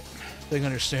 I think I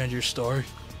understand your story.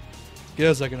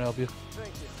 Guess I can help you. Thank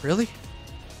you. Really?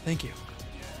 Thank you.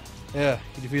 Yeah,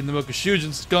 you defeated the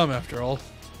Mokushujin's scum after all.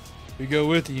 If we go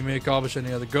with you, you may accomplish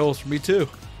any other goals for me too.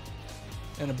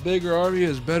 And a bigger army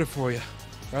is better for you,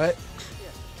 right?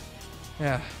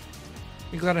 Yeah.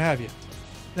 Be glad to have you.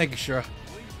 Thank you, Shura.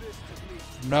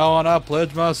 From now on, I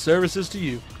pledge my services to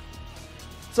you.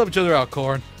 Let's help each other out,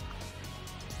 Corn.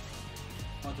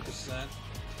 100%.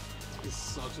 This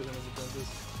sucks with him as it does this.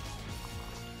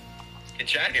 Can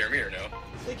chat hear me or no?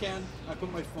 They can. I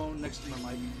put my phone next to my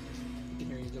mic. I can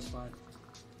hear you just fine.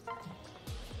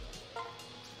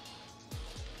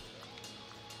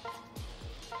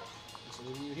 Just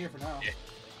leaving you here for now. Yeah.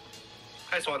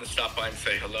 I just wanted to stop by and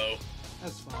say hello.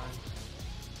 That's fine.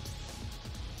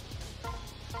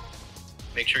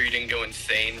 Make sure you didn't go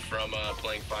insane from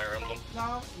playing Fire Emblem.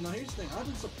 No, here's the thing. I've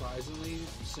been surprisingly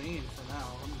sane for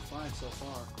now. I'm fine so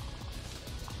far.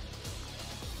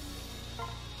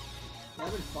 Yeah,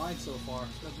 I've been fine so far.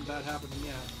 Nothing bad happened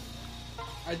yet.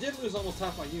 I did lose almost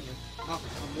half my unit. Not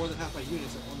more than half my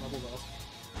units at one level though.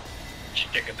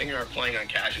 Shit, good thing you aren't playing on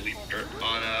casually or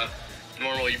on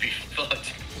normal. You'd be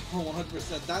fucked.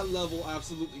 100%. That level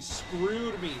absolutely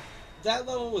screwed me. That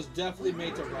level was definitely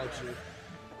made to rout you.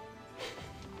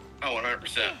 Oh,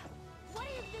 100%. What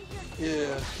do you think you're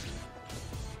Yeah.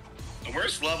 The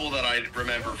worst level that I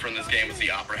remember from this game was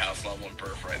the Opera House level in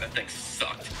Birthright. That thing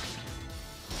sucked.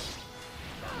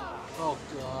 Oh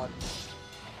god.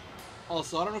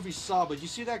 Also, I don't know if you saw, but you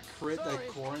see that crit that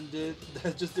Corrin did?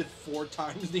 That just did 4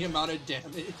 times the amount of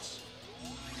damage.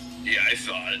 Yeah, I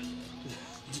saw it.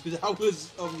 Dude, that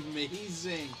was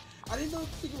amazing. I didn't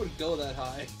think it would go that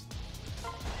high.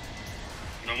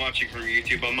 I'm watching from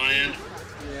YouTube on my end.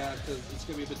 Yeah, because it's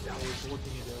gonna be a bit delayed, so what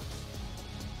can you do?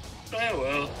 Oh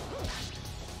well.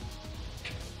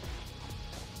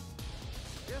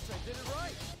 Guess I did it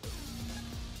right.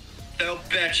 So,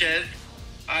 bitches,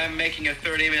 I'm making a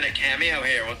 30-minute cameo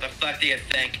here. What the fuck do you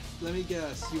think? Let me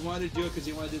guess. You wanted to do it because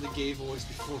you wanted to do the gay voice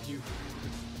before you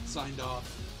signed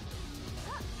off.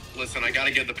 Listen, I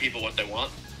gotta give the people what they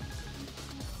want.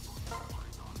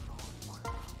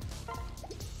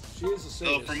 She is a So,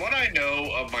 sadist. from what I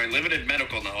know of my limited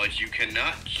medical knowledge, you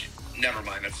cannot... Never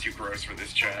mind, that's too gross for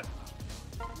this chat.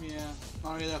 Yeah.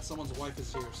 Not only that, someone's wife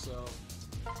is here, so...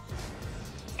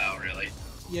 Oh, really?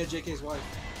 Yeah, JK's wife.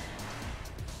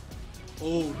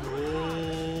 Oh,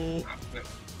 no.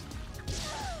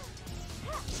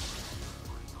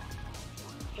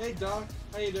 Hey, Doc.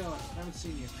 How you doing? I haven't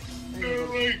seen you. Hey, Oh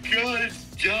my god, it's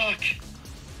Doc!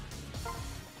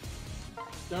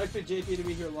 don't expect JP to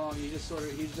be here long. He's just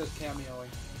cameoing.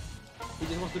 He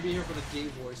just wants to be here for the gay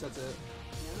voice. That's it.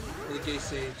 For the gay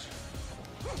sage.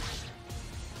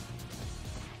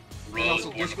 And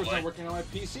also, Discord's not working on my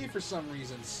PC for some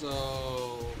reason,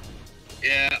 so...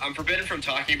 Yeah, I'm forbidden from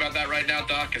talking about that right now,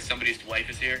 Doc, because somebody's wife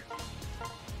is here.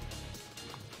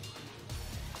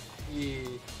 Yeah.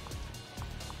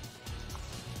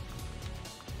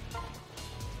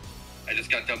 I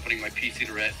just got done putting my PC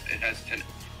to rest.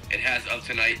 It has up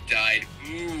tonight died.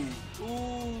 Ooh.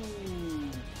 Ooh.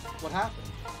 What happened?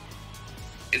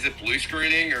 Is it blue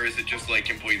screening or is it just like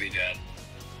completely dead?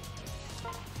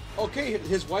 Okay,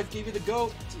 his wife gave you the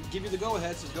go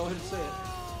ahead, so go ahead and say it.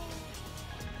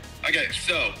 Okay,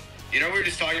 so you know we were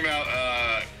just talking about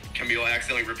Camille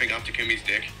accidentally ripping off Takumi's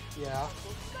dick. Yeah.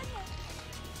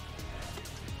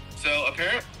 So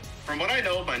apparently, from what I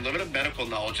know of my limited medical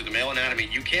knowledge of the male anatomy,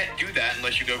 you can't do that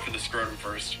unless you go for the scrotum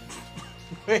first.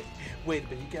 Wait a minute,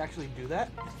 you can actually do that?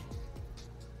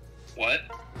 What?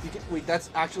 Wait, that's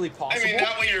actually possible? I mean,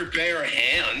 not with your bare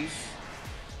hands.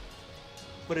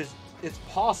 But it's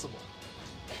possible.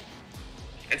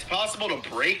 It's possible to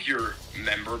break your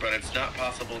member, but it's not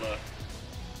possible to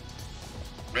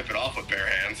rip it off with bare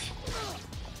hands.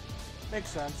 Makes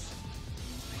sense.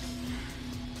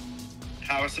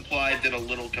 Power supply did a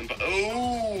little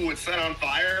oh, it's set on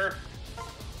fire.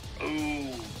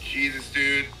 Oh, Jesus,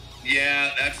 dude.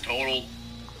 Yeah, that's total.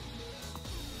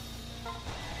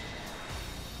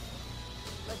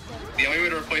 The only way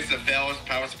to replace a failed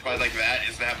power supply like that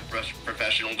is to have a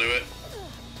professional do it.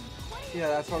 Yeah,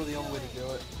 that's probably the only way to do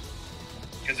it.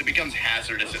 Because it becomes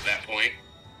hazardous at that point.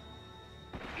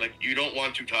 Like, you don't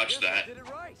want to touch Guess I that. did it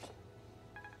right.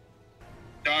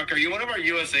 Doc, are you one of our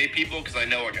USA people? Because I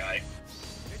know a guy.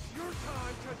 It's your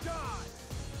time to die.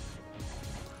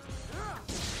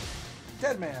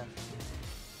 Dead man.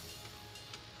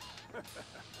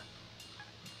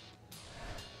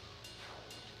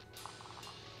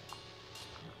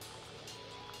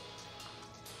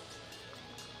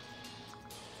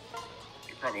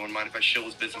 You probably wouldn't mind if I shill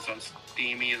his business on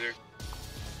Steam either.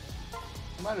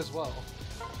 Might as well.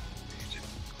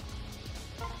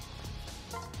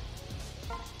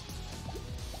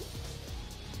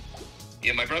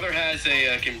 Yeah, my brother has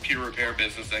a computer repair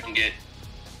business that can get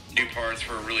new parts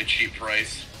for a really cheap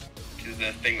price. Is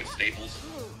that thing with Staples.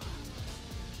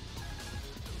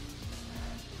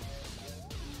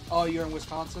 Oh, you're in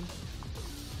Wisconsin?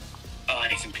 Oh,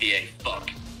 he's in PA. Fuck.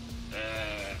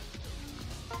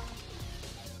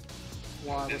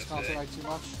 Why, Yes, Wisconsin like too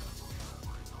much?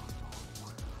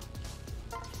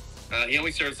 He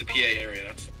only serves the PA area.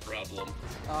 That's the problem.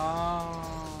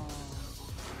 Oh.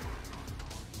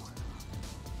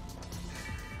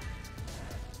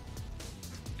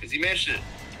 Because he managed it.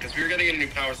 Because we were gonna get a new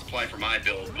power supply for my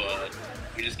build, but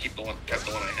we just kept the one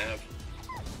I have.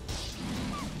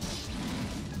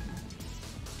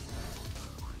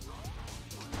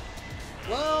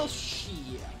 Well,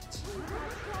 shit.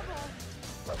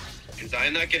 Because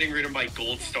I'm not getting rid of my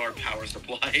gold star power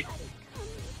supply.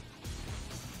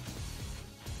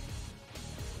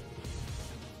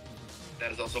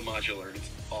 That is also modular, and it's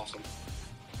awesome.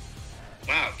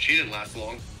 Wow, she didn't last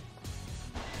long.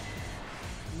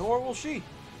 Nor will she.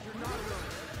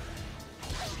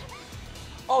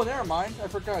 Oh, never mind. I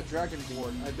forgot Dragon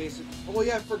Ward. Oh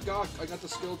yeah, I forgot. I got the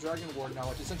skill Dragon Ward now,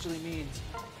 which essentially means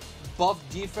buff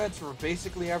defense for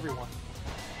basically everyone.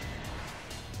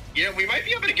 Yeah, we might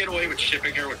be able to get away with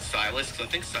shipping her with Silas, because I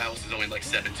think Silas is only like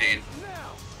 17.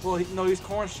 Well, no, he's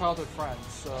Corn's childhood friend,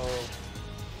 so...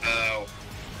 Oh.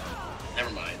 Never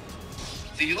mind.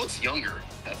 See, he looks younger.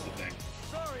 That's the thing.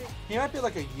 Sorry. He might be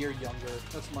like a year younger.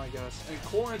 That's my guess. And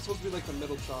Corn is supposed to be like the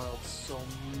middle child, so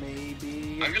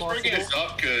maybe it's I'm just bringing this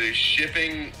up because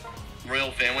shipping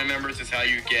royal family members is how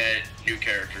you get new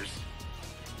characters.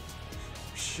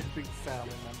 Shipping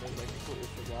family members, I completely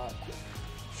forgot.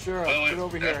 Sure, Well, get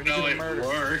over here. I need you to it murder.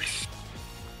 works.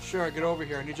 Sure, get over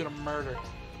here. I need you to murder.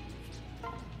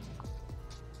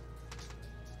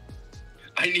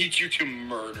 I need you to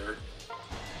murder.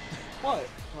 What?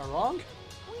 Am I wrong?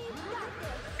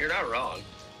 You're not wrong.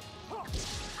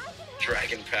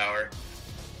 Dragon power.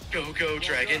 Go, go,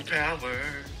 dragon power.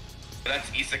 That's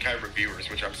Isekai Reviewers,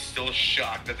 which I'm still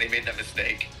shocked that they made that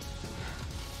mistake.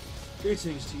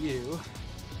 Greetings to you.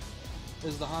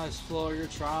 This is the highest floor. Your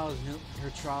trial is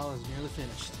nearly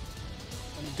finished.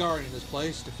 I'm guarding this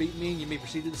place. Defeat me and you may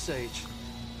proceed to the stage.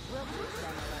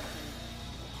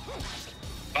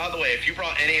 By the way, if you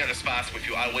brought any other spots with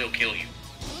you, I will kill you.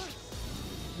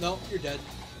 No, you're dead.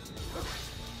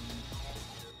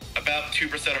 About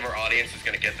 2% of our audience is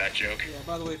going to get that joke. Yeah,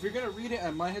 by the way, if you're gonna read it,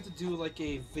 I might have to do like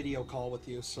a video call with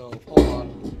you, so hold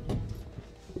on.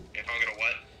 If I'm going to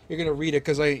what? You're gonna read it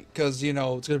because you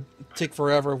know it's gonna take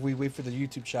forever if we wait for the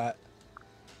YouTube chat.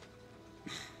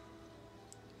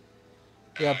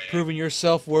 Yeah, proving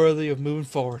yourself worthy of moving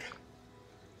forward.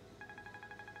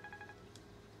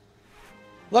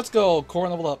 Let's go,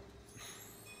 Corn, level up.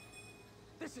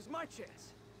 This is my chance.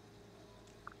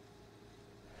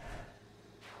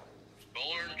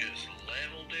 Born just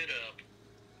leveled it up.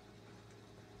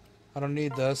 I don't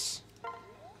need this.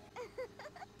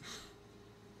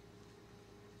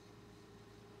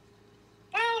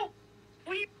 Well,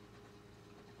 we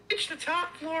reached the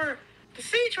top floor. The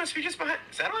stage must be just behind.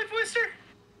 Satellite Blister?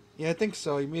 Yeah, I think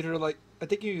so. You made her like. I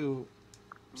think you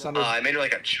sounded. I made her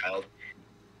like a child.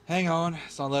 Hang on,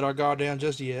 let's not let our guard down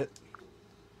just yet.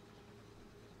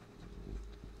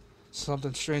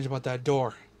 Something strange about that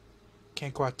door.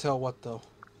 Can't quite tell what though.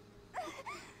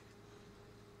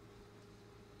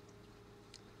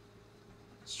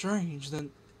 Strange,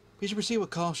 then we should proceed with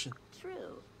caution.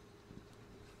 True.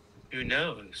 Who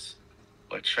knows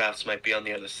what traps might be on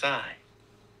the other side?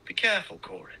 Be careful,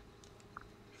 Corin.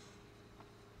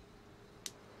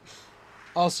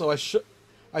 Also, I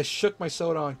shook my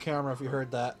soda on camera if you heard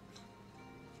that.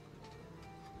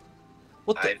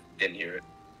 What the? I didn't hear it.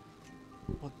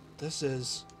 What this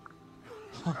is?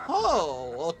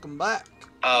 Oh, welcome back.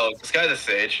 Oh, this guy the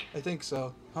sage. I think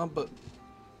so. Huh, but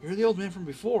you're the old man from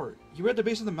before. You were at the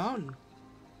base of the mountain.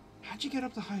 How'd you get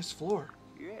up the highest floor?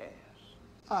 Yes.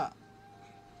 Ah.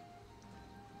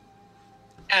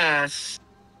 Yes.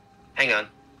 Hang on.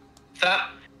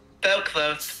 Stop. So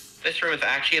close. This room is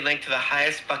actually linked to the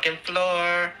highest fucking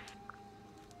floor.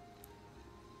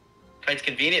 Quite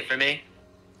convenient for me.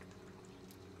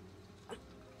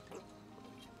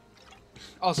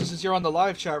 Also, since you're on the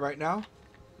live chat right now,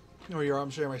 or I'm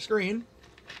sharing my screen.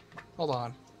 Hold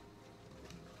on.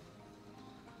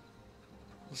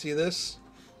 You see this?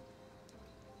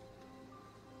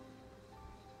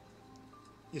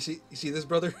 You see this,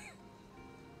 brother?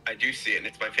 I do see it, and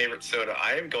it's my favorite soda.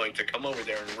 I am going to come over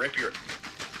there and rip your...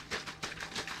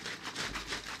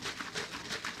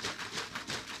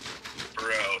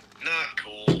 Bro, not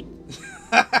cool.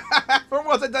 For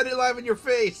once, I done it live in your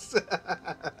face.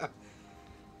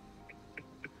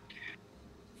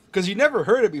 Because you never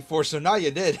heard it before, so now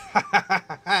you did. Oh,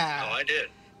 I did.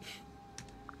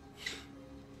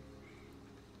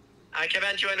 I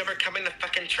commend you on overcoming the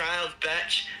fucking trials,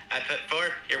 bitch. I put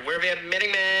forth you're worthy of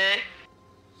admitting me.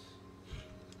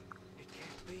 It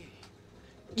can't be.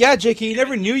 Yeah, JK, you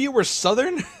never knew you were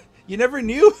Southern? You never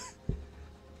knew?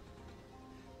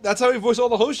 That's how we voice all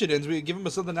the Hoshidans. We give them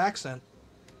a Southern accent.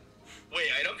 Wait,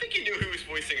 I don't think you knew who was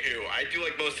voicing who. I do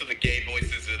like most of the gay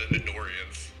voices of the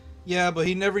Norians. Yeah, but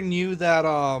he never knew that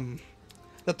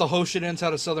that the Hoshidans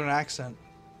had a Southern accent.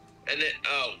 And then,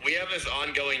 we have this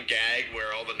ongoing gag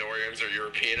where all the Norians are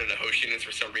European and the Hoshidans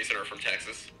for some reason are from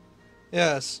Texas.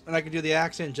 Yes, and I can do the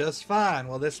accent just fine.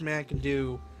 Well, this man can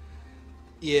do,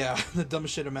 yeah, the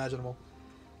dumbest shit imaginable.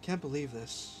 Can't believe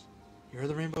this. You're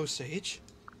the Rainbow Sage?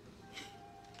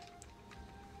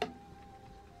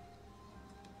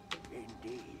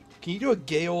 Indeed. Can you do a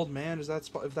gay old man? Is that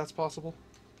if that's possible?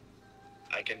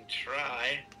 I can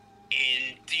try.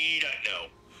 Indeed, I know.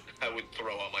 I would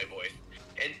throw out my voice.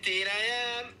 Indeed, I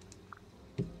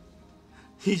am.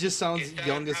 He just sounds You started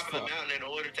young as top of fuck. the mountain in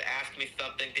order to ask me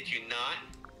something, did you not?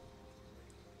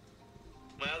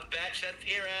 Well, bitch, let's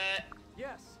hear it.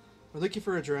 Yes. We're looking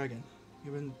for a dragon.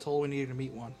 You've been told we needed to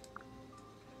meet one.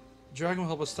 The dragon will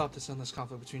help us stop this endless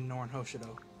conflict between Nor and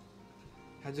Hoshido.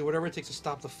 I'll do whatever it takes to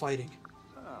stop the fighting.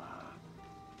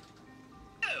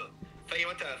 Oh, so you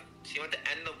want to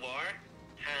end the war?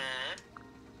 Huh?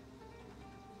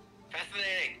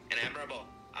 Fascinating and admirable.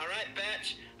 Alright,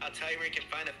 bitch. I'll tell you where you can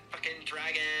find a fucking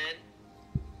dragon.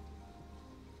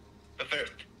 But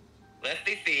first, let's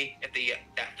see if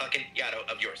that fucking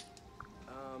Yato of yours.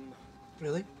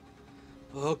 Really?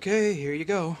 Okay, here you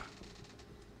go.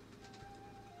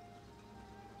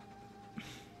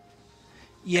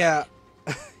 Yeah.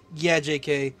 Yeah,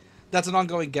 JK. That's an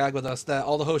ongoing gag with us, that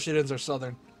all the Hoshidans are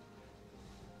Southern.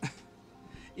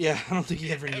 Yeah, I don't think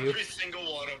you ever knew. Every single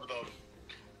one of them.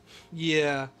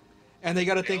 Yeah. And they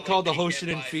got a thing called the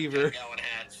Hoshidan Fever.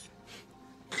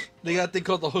 They got a thing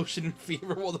called the Hoshidan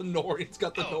Fever, while the Norians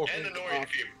got the Norian. And the Norian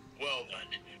Fever. Well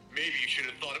done. Maybe you should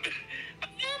have thought of it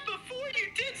before you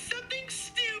did something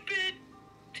stupid.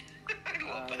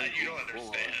 I love that. You don't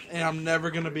understand. And I'm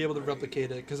never going to be able to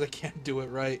replicate it, because I can't do it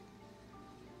right.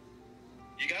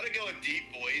 You gotta go a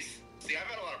deep voice. See, I've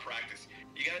had a lot of practice.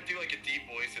 You gotta do like a deep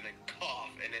voice and then cough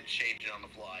and then change it on the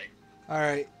fly.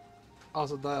 Alright.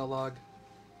 Also dialogue.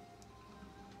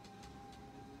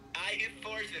 I who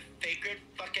forged the sacred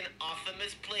fucking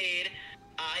awesomest blade.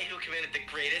 I who committed the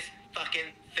greatest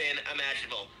fucking sin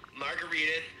imaginable.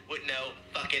 Margaritas with no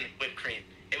fucking whipped cream.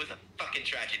 It was a fucking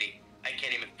tragedy. I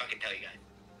can't even fucking tell you guys.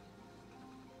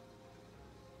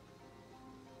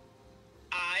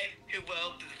 I who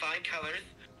wove the divine colors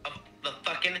of the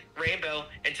fucking rainbow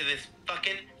into this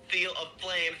fucking seal of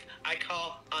flames. I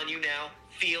call on you now,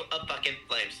 seal of fucking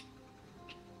flames.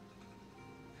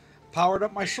 Powered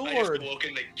up my I just sword. awoke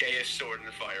in the gayest sword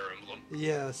in Fire Emblem.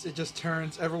 Yes, it just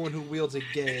turns everyone who wields it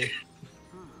gay.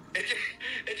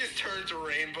 It just turns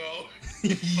rainbow.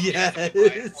 Yes.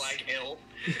 Flag Hill.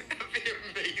 That'd be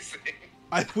amazing.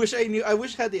 I wish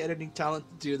I had the editing talent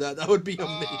to do that. That would be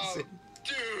amazing. Oh,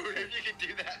 dude, if you could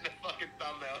do that in the fucking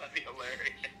thumbnail, that'd be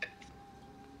hilarious.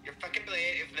 Your fucking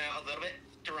blade is now a little bit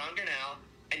stronger now,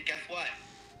 and guess what?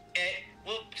 It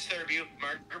will serve you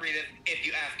margaritas if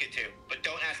you ask it to, but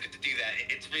don't ask it to do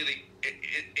that. It's really,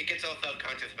 it gets all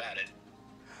self-conscious about it.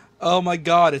 Oh my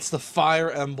god, it's the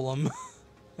Fire Emblem.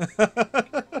 It's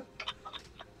the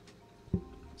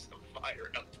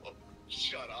Fire Emblem.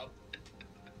 Shut up.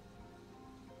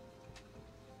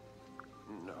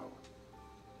 No.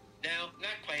 No,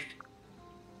 not quite.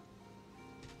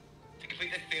 To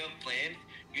complete the sealed flames,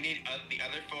 you need the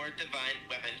other 4 divine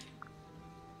weapons.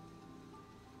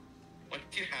 Once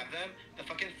you have them, the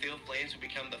fucking sealed flames will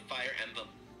become the Fire Emblem.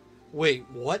 Wait,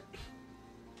 what?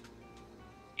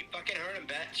 You fucking heard him,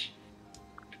 bitch.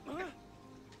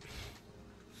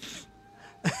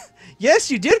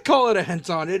 Yes, you did call it a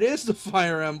hentai. It is the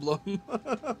Fire Emblem. It's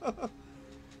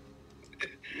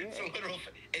a literal.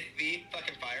 It's the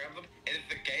fucking Fire Emblem. And it's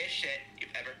the gayest shit you've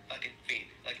ever fucking seen.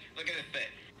 Like, look at this bit.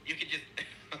 You can just.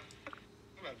 I'm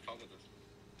having fun with this.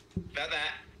 Without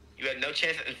that, you have no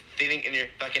chance of succeeding in your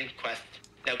fucking quest.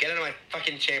 Now get out of my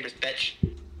fucking chambers, bitch.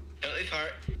 Don't lose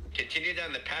heart. Continue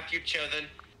down the path you've chosen.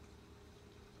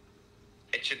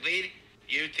 It should lead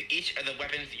you to each of the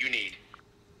weapons you need.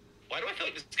 Why do I feel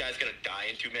like this guy's gonna die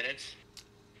in 2 minutes?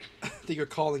 I think you're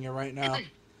calling it right now.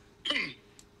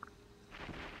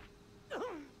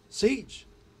 Sage,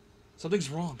 something's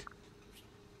wrong.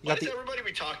 You Why got does the everybody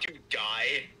we talk to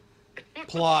die?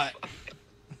 plot.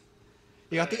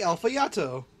 You got the Alpha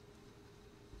Yato.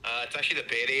 It's actually the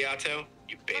Beta Yato.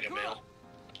 You beta male.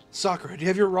 Sakura, do you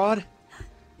have your rod?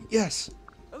 Yes.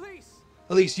 Elise!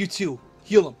 Elise, you too.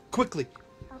 Heal him, quickly.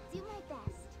 I'll do my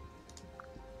best.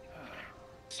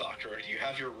 Sakura, do you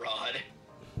have your rod?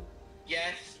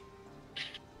 Yes.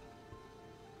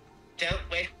 Don't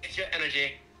waste your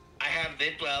energy. I have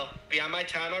this well beyond my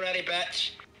time already,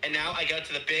 bitch. And now I go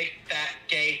to the big, fat,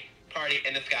 gay party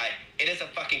in the sky. It is a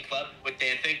fucking club with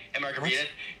dancing and margaritas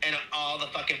and all the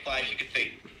fucking flags you could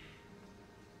see.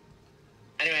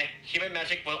 Anyway, human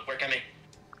magic won't work on me.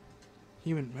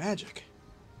 Human magic?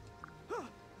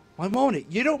 Why won't it?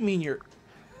 You don't mean you're...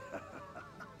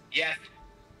 Yes,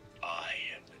 I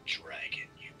am the dragon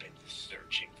you've been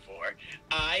searching for.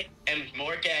 I am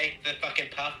more gay than fucking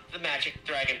Puff the Magic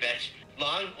Dragon, bitch.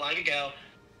 Long ago,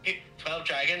 12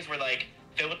 dragons were like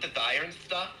filled with desire and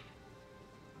stuff.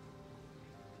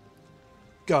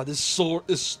 God, this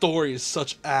story is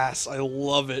such ass. I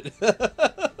love it.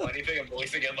 Why do you think I'm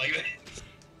voicing it like this?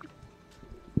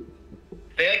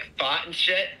 They like fought and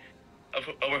shit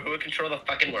over who would control the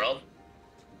fucking world.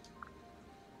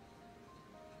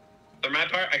 For my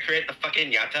part, I create the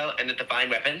fucking Yato and the divine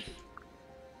weapons.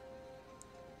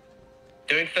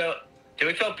 Doing so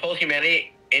pulls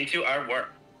humanity into our war.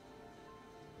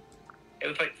 It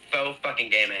was like so fucking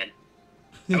gay, man.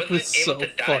 I It was wasn't able so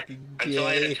to die fucking until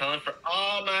I had gay. atoned for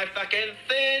all my fucking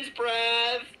sins,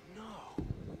 bruv. No.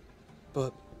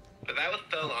 But that was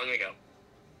so long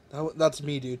ago. that's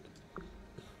me, dude.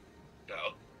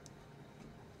 No.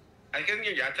 I was giving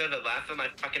your Yato the last of my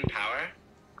fucking power.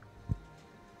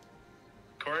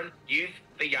 Corn, use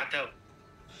the Yato.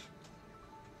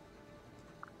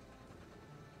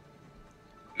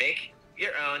 Make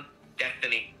your own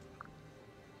destiny.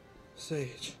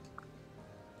 Sage.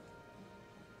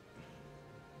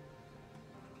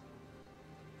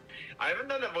 I haven't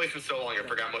done that voice in so long I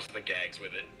forgot most of the gags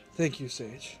with it. Thank you,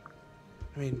 Sage.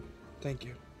 I mean, thank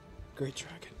you. Great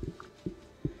dragon.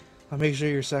 I'll make sure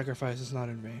your sacrifice is not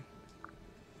in vain.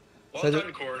 Well So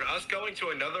done, Corn. Us going to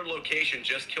another location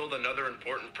just killed another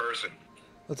important person.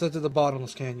 Let's head to the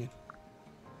bottomless canyon.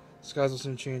 Skies will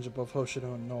soon change above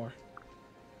Hoshido and Nor.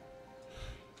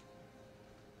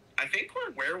 I think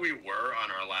we're where we were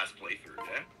on our last playthrough,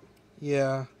 yeah?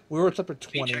 Yeah, we were at chapter Can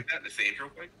you 20. check that in the save real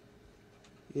quick?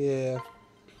 Yeah.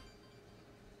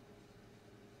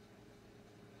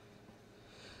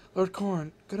 Lord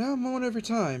Corn, could I have a moment of your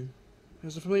time?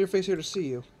 There's a familiar face here to see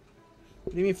you.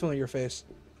 What do you mean familiar face?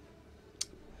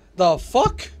 The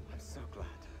fuck? I'm so glad.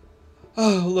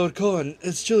 Oh, Lord Corn,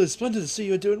 it's truly splendid to see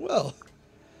you doing well.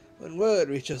 When word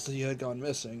reached us that you had gone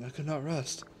missing, I could not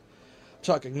rest.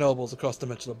 Tracking nobles across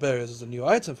dimensional barriers is a new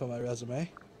item for my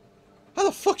resume. How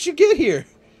the fuck did you get here?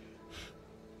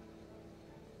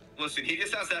 Listen, he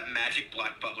just has that magic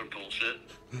black butler bullshit.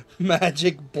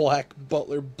 Magic black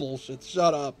butler bullshit.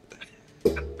 Shut up.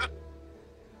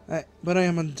 But I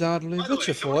am undoubtedly By the way,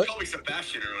 richer someone for it. called me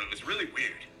Sebastian earlier. It was really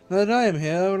weird. Now that I am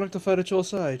here, I would like to fight at your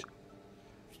side.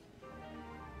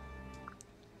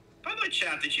 By the way,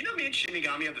 chat, did you know me and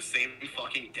Shinigami have the same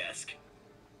fucking desk?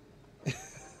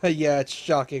 Yeah, it's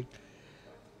shocking.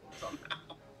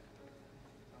 Somehow.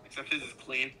 Except his is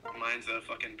clean. Mine's a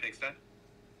fucking pigsty.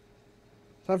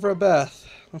 Time for a bath.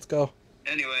 Let's go.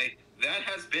 Anyway, that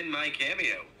has been my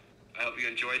cameo. I hope you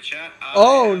enjoyed, chat.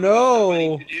 Oh, I have no.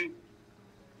 something to do.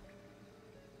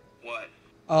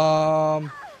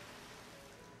 What?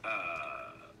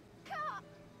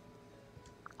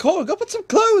 Cole, go put some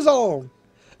clothes on!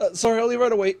 Sorry, I'll leave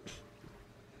right away.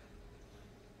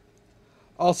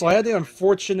 Also, I had the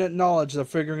unfortunate knowledge of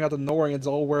figuring out the Norians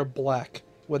all wear black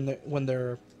when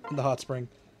they're in the hot spring.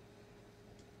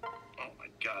 Oh my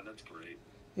god, that's great.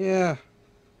 Yeah.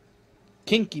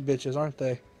 Kinky bitches, aren't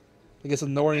they? I guess the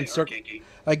They Norian are circle. kinky.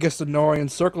 I guess the Norian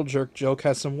circle jerk joke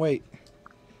has some weight.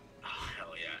 Oh,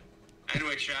 hell yeah.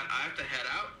 Anyway, chat, I have to head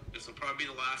out. This will probably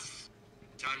be the last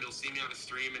time you'll see me on a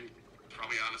stream in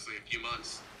probably, honestly, a few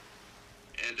months.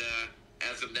 And,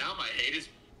 As of now, my hate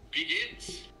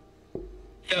begins.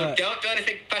 So Alright. don't do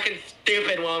anything fucking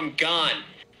stupid while I'm gone.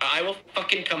 I will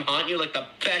fucking come haunt you like the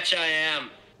bitch I am.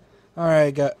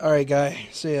 Alright, guy.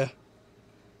 See ya.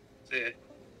 See ya.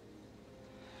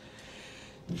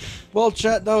 Well,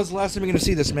 chat, that was the last time you're gonna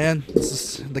see this, man. This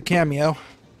is the cameo.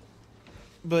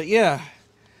 But yeah,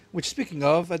 which speaking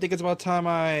of, I think it's about time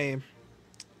I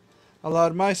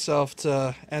allowed myself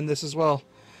to end this as well.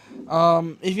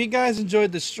 If you guys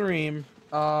enjoyed the stream,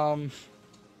 well,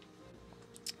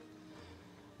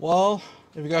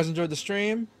 if you guys enjoyed the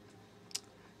stream,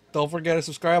 don't forget to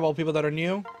subscribe, all people that are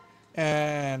new,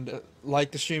 and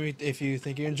like the stream if you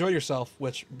think you enjoyed yourself,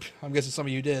 which I'm guessing some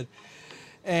of you did.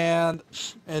 And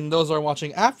those that are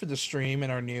watching after the stream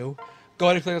and are new, go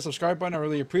ahead and click the subscribe button. I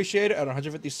really appreciate it. At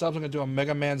 150 subs, I'm going to do a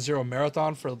Mega Man Zero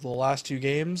marathon for the last 2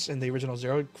 games in the original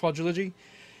Zero quadrilogy,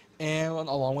 and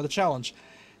along with a challenge.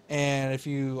 And if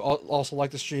you also like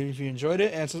the stream, if you enjoyed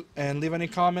it, and leave any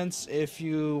comments if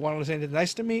you want to say anything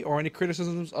nice to me or any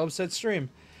criticisms of said stream.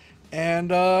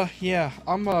 And yeah,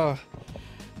 I'm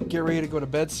get ready to go to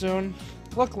bed soon.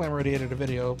 Luckily, I'm already edited a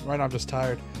video. Right now, I'm just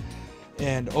tired.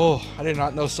 And oh, I did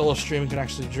not know solo streaming can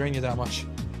actually drain you that much.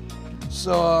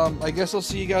 So I guess I'll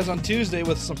see you guys on Tuesday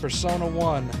with some Persona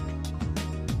 1.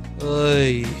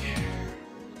 Oy.